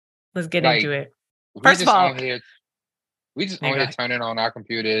 Because Let's get like into it. we First of just all, on here, go ahead. turning on our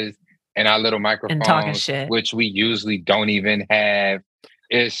computers and our little And talking microphones, shit. which we usually don't even have.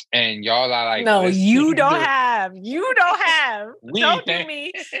 And y'all are like, No, you listening don't to- have. You don't have. Don't do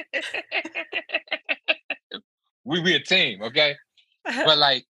me. We a team, okay? But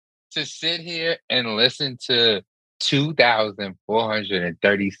like to sit here and listen to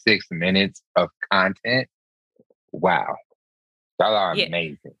 2,436 minutes of content, wow. Y'all are Yeah.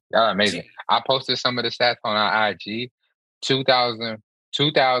 amazing. Y'all are amazing. I posted some of the stats on our IG.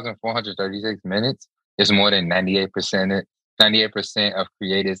 2,436 minutes is more than 98% of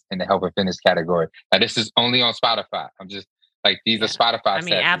creators in the health and fitness category. Now, this is only on Spotify. I'm just like, these are Spotify I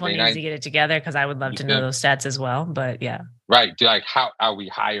mean, stats. Apple needs to get it together because I would love to know those stats as well. But yeah. Right. Like, how are we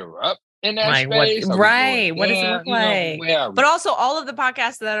higher up in that Like what? space? Right. What does it look like? Where are we? But also, all of the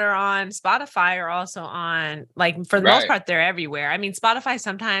podcasts that are on Spotify are also on. Like for the most part, they're everywhere. I mean, Spotify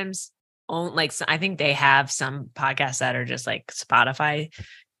sometimes own like I think they have some podcasts that are just like Spotify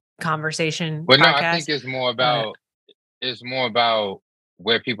conversation. But no, podcasts, I think it's more about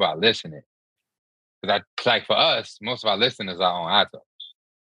where people are listening. Because like for us, most of our listeners are on iTunes.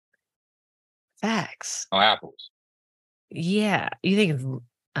 Facts. On Apples. Yeah. You think it's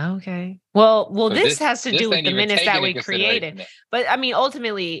okay. Well, So this has to do with the minutes that we into created. But I mean,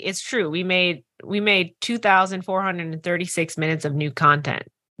 ultimately, it's true. We made 2,436 minutes of new content.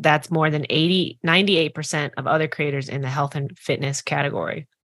 That's more than 98% of other creators in the health and fitness category.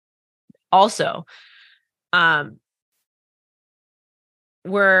 Also,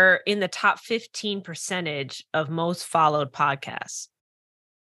 we're in the top 15% of most followed podcasts.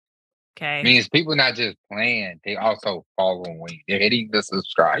 Okay. Means people not just playing, they also following. They're hitting the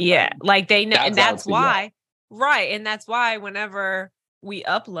subscribe. Yeah, button. like they know, and that's why, y'all. right? And that's why whenever we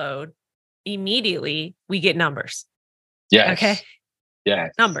upload, immediately we get numbers. Yes. Okay.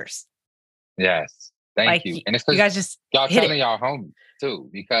 Yes. Numbers. Yes. Thank you. And it's you because guys just y'all telling y'all homies too,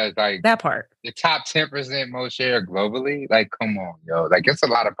 because like that part, the top 10% most shared globally. Like, come on, yo. Like, it's a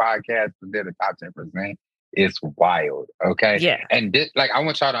lot of podcasts, but they're the top 10%. It's wild. Okay. Yeah. And this, like, I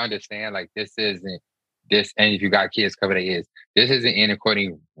want y'all to understand, like, this isn't this. And if you got kids, cover their ears. This isn't in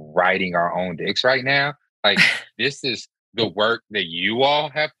according writing our own dicks right now. Like, this is the work that you all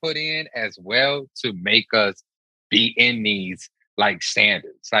have put in as well to make us be in these like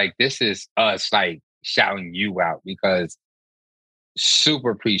standards. Like, this is us like shouting you out because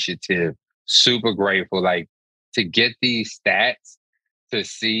super appreciative, super grateful. Like to get these stats, to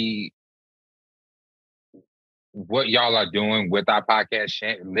see what y'all are doing with our podcast,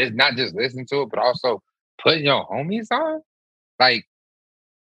 not just listen to it, but also putting your homies on. Like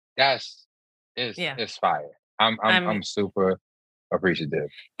it's fire. I'm super appreciative.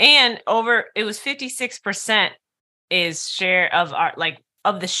 And it was 56% is share of our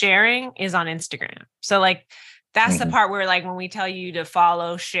of the sharing is on Instagram. So like that's the part where like when we tell you to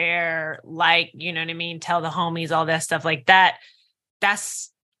follow, share, like, you know what I mean? Tell the homies, all that stuff like that.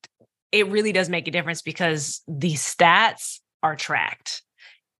 It really does make a difference because the stats are tracked.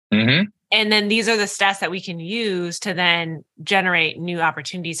 Mm-hmm. And then these are the stats that we can use to then generate new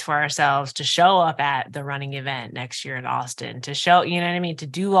opportunities for ourselves to show up at the running event next year in Austin, to show, you know what I mean? To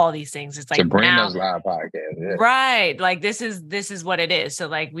do all these things. It's like to bring those live podcasts. Yeah. Right. Like this is what it is. So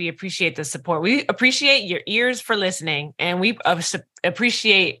like, we appreciate the support. We appreciate your ears for listening. And we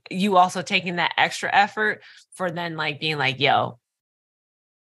appreciate you also taking that extra effort for then like being like, yo,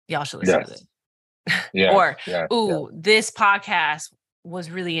 y'all should listen to this. Or, this podcast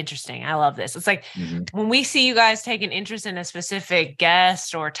was really interesting. I love this. It's like when we see you guys take an interest in a specific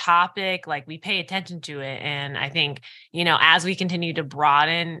guest or topic, like we pay attention to it. And I think, you know, as we continue to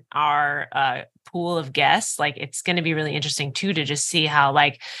broaden our pool of guests. Like, it's going to be really interesting too, to just see how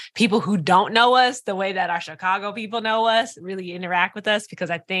like people who don't know us, the way that our Chicago people know us, really interact with us. Because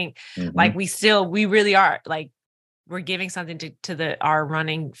I think like we really are like, we're giving something to our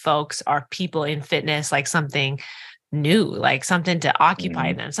running folks, our people in fitness, like something new, like something to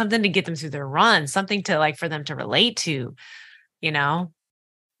occupy them, something to get them through their run, something to like for them to relate to, you know?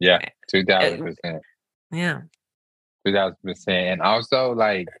 Yeah, 2000%. Yeah. 2000%. And also,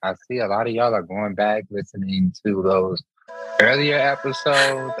 like, I see a lot of y'all are going back listening to those earlier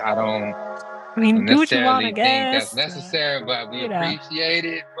episodes. I mean, do what you want, I necessarily think that's guess. necessary, but we You know. appreciate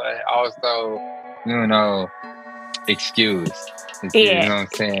it. But also, excuse. You know what I'm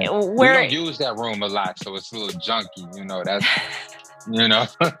saying? We don't use that room a lot, so it's a little junky.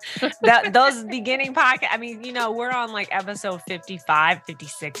 That's those beginning podcast. I mean, we're on like episode 55,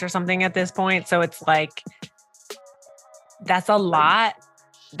 56 or something at this point. So it's like, that's a lot.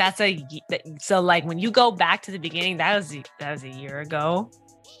 So like when you go back to the beginning, that was a year ago,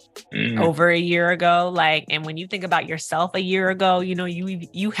 over a year ago. Like, and when you think about yourself a year ago,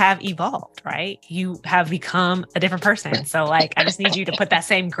 you have evolved, right? You have become a different person. So like, I just need you to put that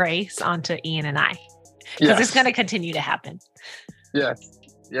same grace onto Ian and I, because it's going to continue to happen. Yes.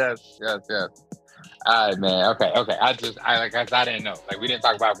 All right, man. Okay. I didn't know. Like, we didn't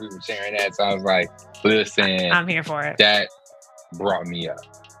talk about people sharing that, so I was like, listen, I'm here for it. That brought me up.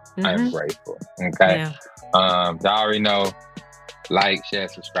 I'm grateful. Okay. Yeah. Y'all already know. Like, share,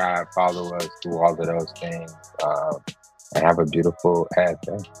 subscribe, follow us, do all of those things. And have a beautiful ass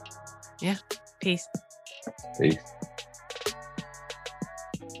day. Yeah. Peace. Peace.